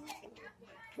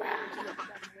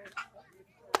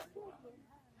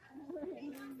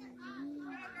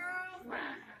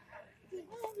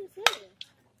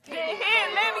 Get it here,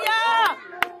 Olivia!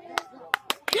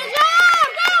 Good job!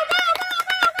 Go, go, go,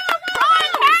 go, go, go! Run,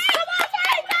 Kate! Come on,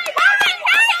 Kate! Run,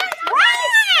 Kate!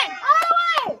 Run! All the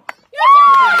way!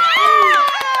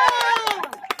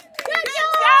 Good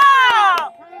job!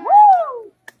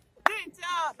 Woo! Good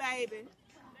job, baby.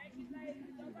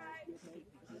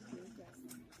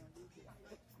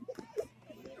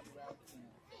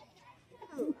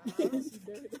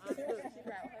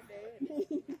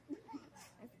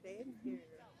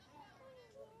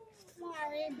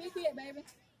 hit, baby.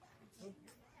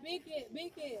 Big hit,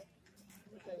 big hit.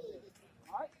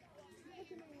 All right.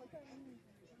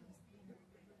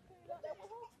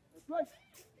 Let's play.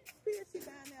 See she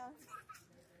down there.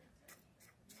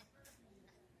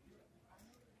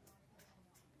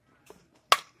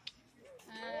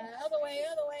 Other way,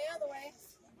 other way, other way.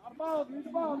 Out of balls. Need the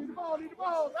ball. Need the ball. Need the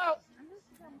balls. Out.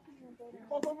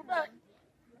 Both of them back.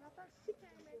 But I thought she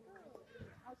came back up.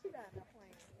 Oh, she down there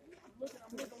playing. I'm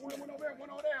looking. One over there. One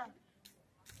over there.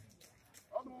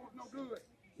 Other one was no good.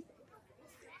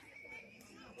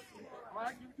 All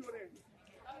right, give it to her then.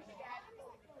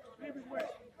 Give it wet.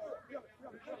 Feel it.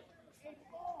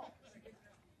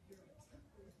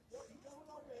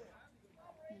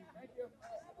 Thank you.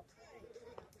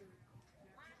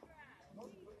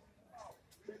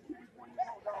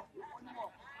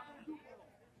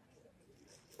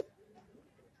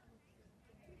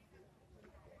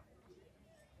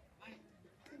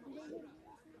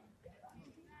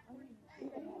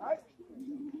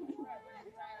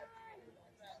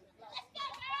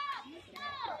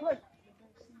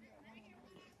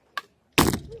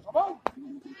 Come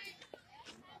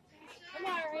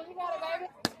on, Ring, you got it, baby.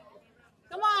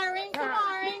 Come on, Ring,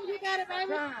 you got it,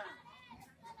 baby.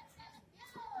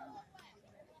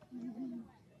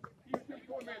 Keep it to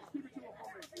him, man. Keep it to him for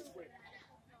me. Keep it wet.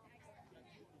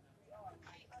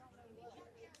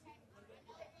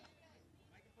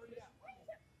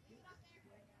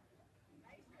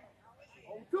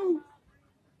 Oh, two.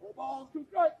 4 balls, 2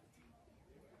 strikes.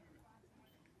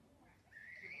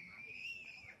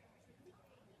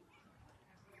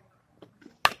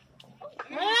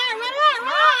 Run out!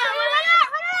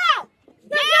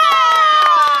 Good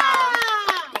job!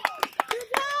 Good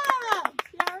job!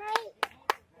 You all right?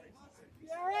 You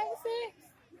all right, Six?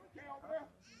 Okay over there?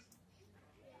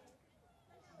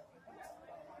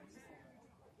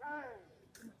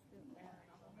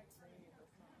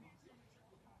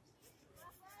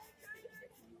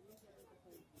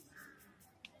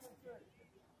 Good, coach.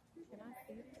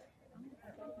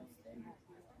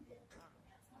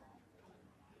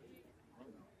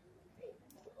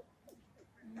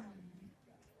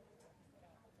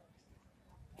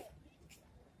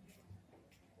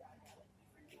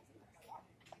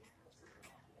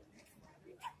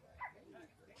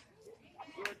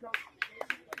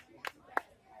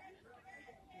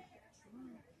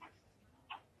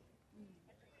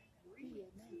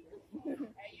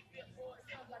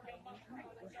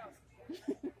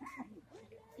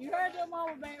 You heard your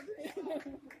mama, baby.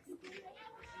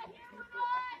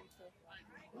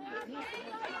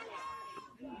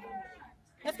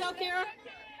 Let's go, Kira.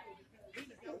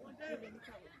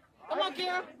 Come on,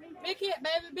 Kira. Big hit,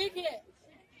 baby. Big hit.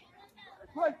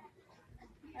 Play.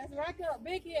 That's rack up.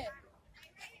 Big hit.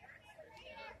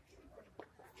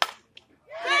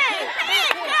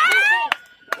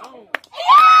 Oh.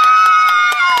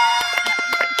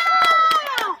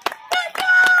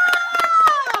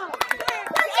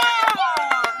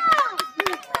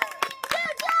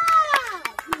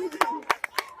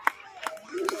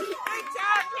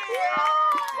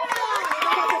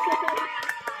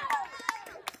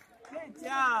 Good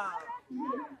job.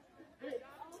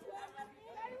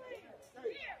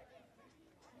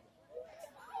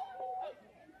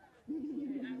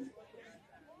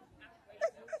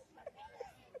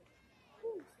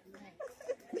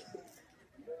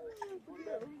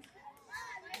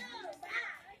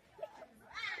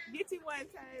 Get you one,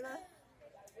 Taylor.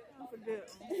 That's a good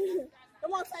one.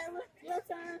 Come on, Taylor. Your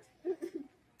turn.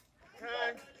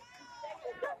 Time.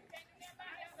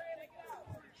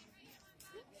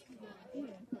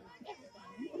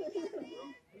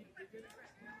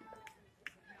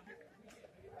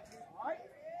 All right.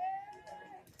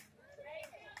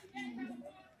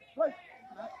 Play.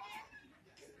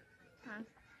 Huh?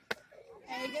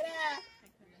 Hey, get out.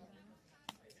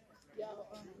 Y'all,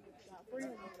 free.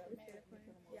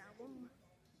 Yeah, I won.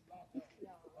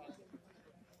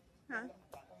 Huh?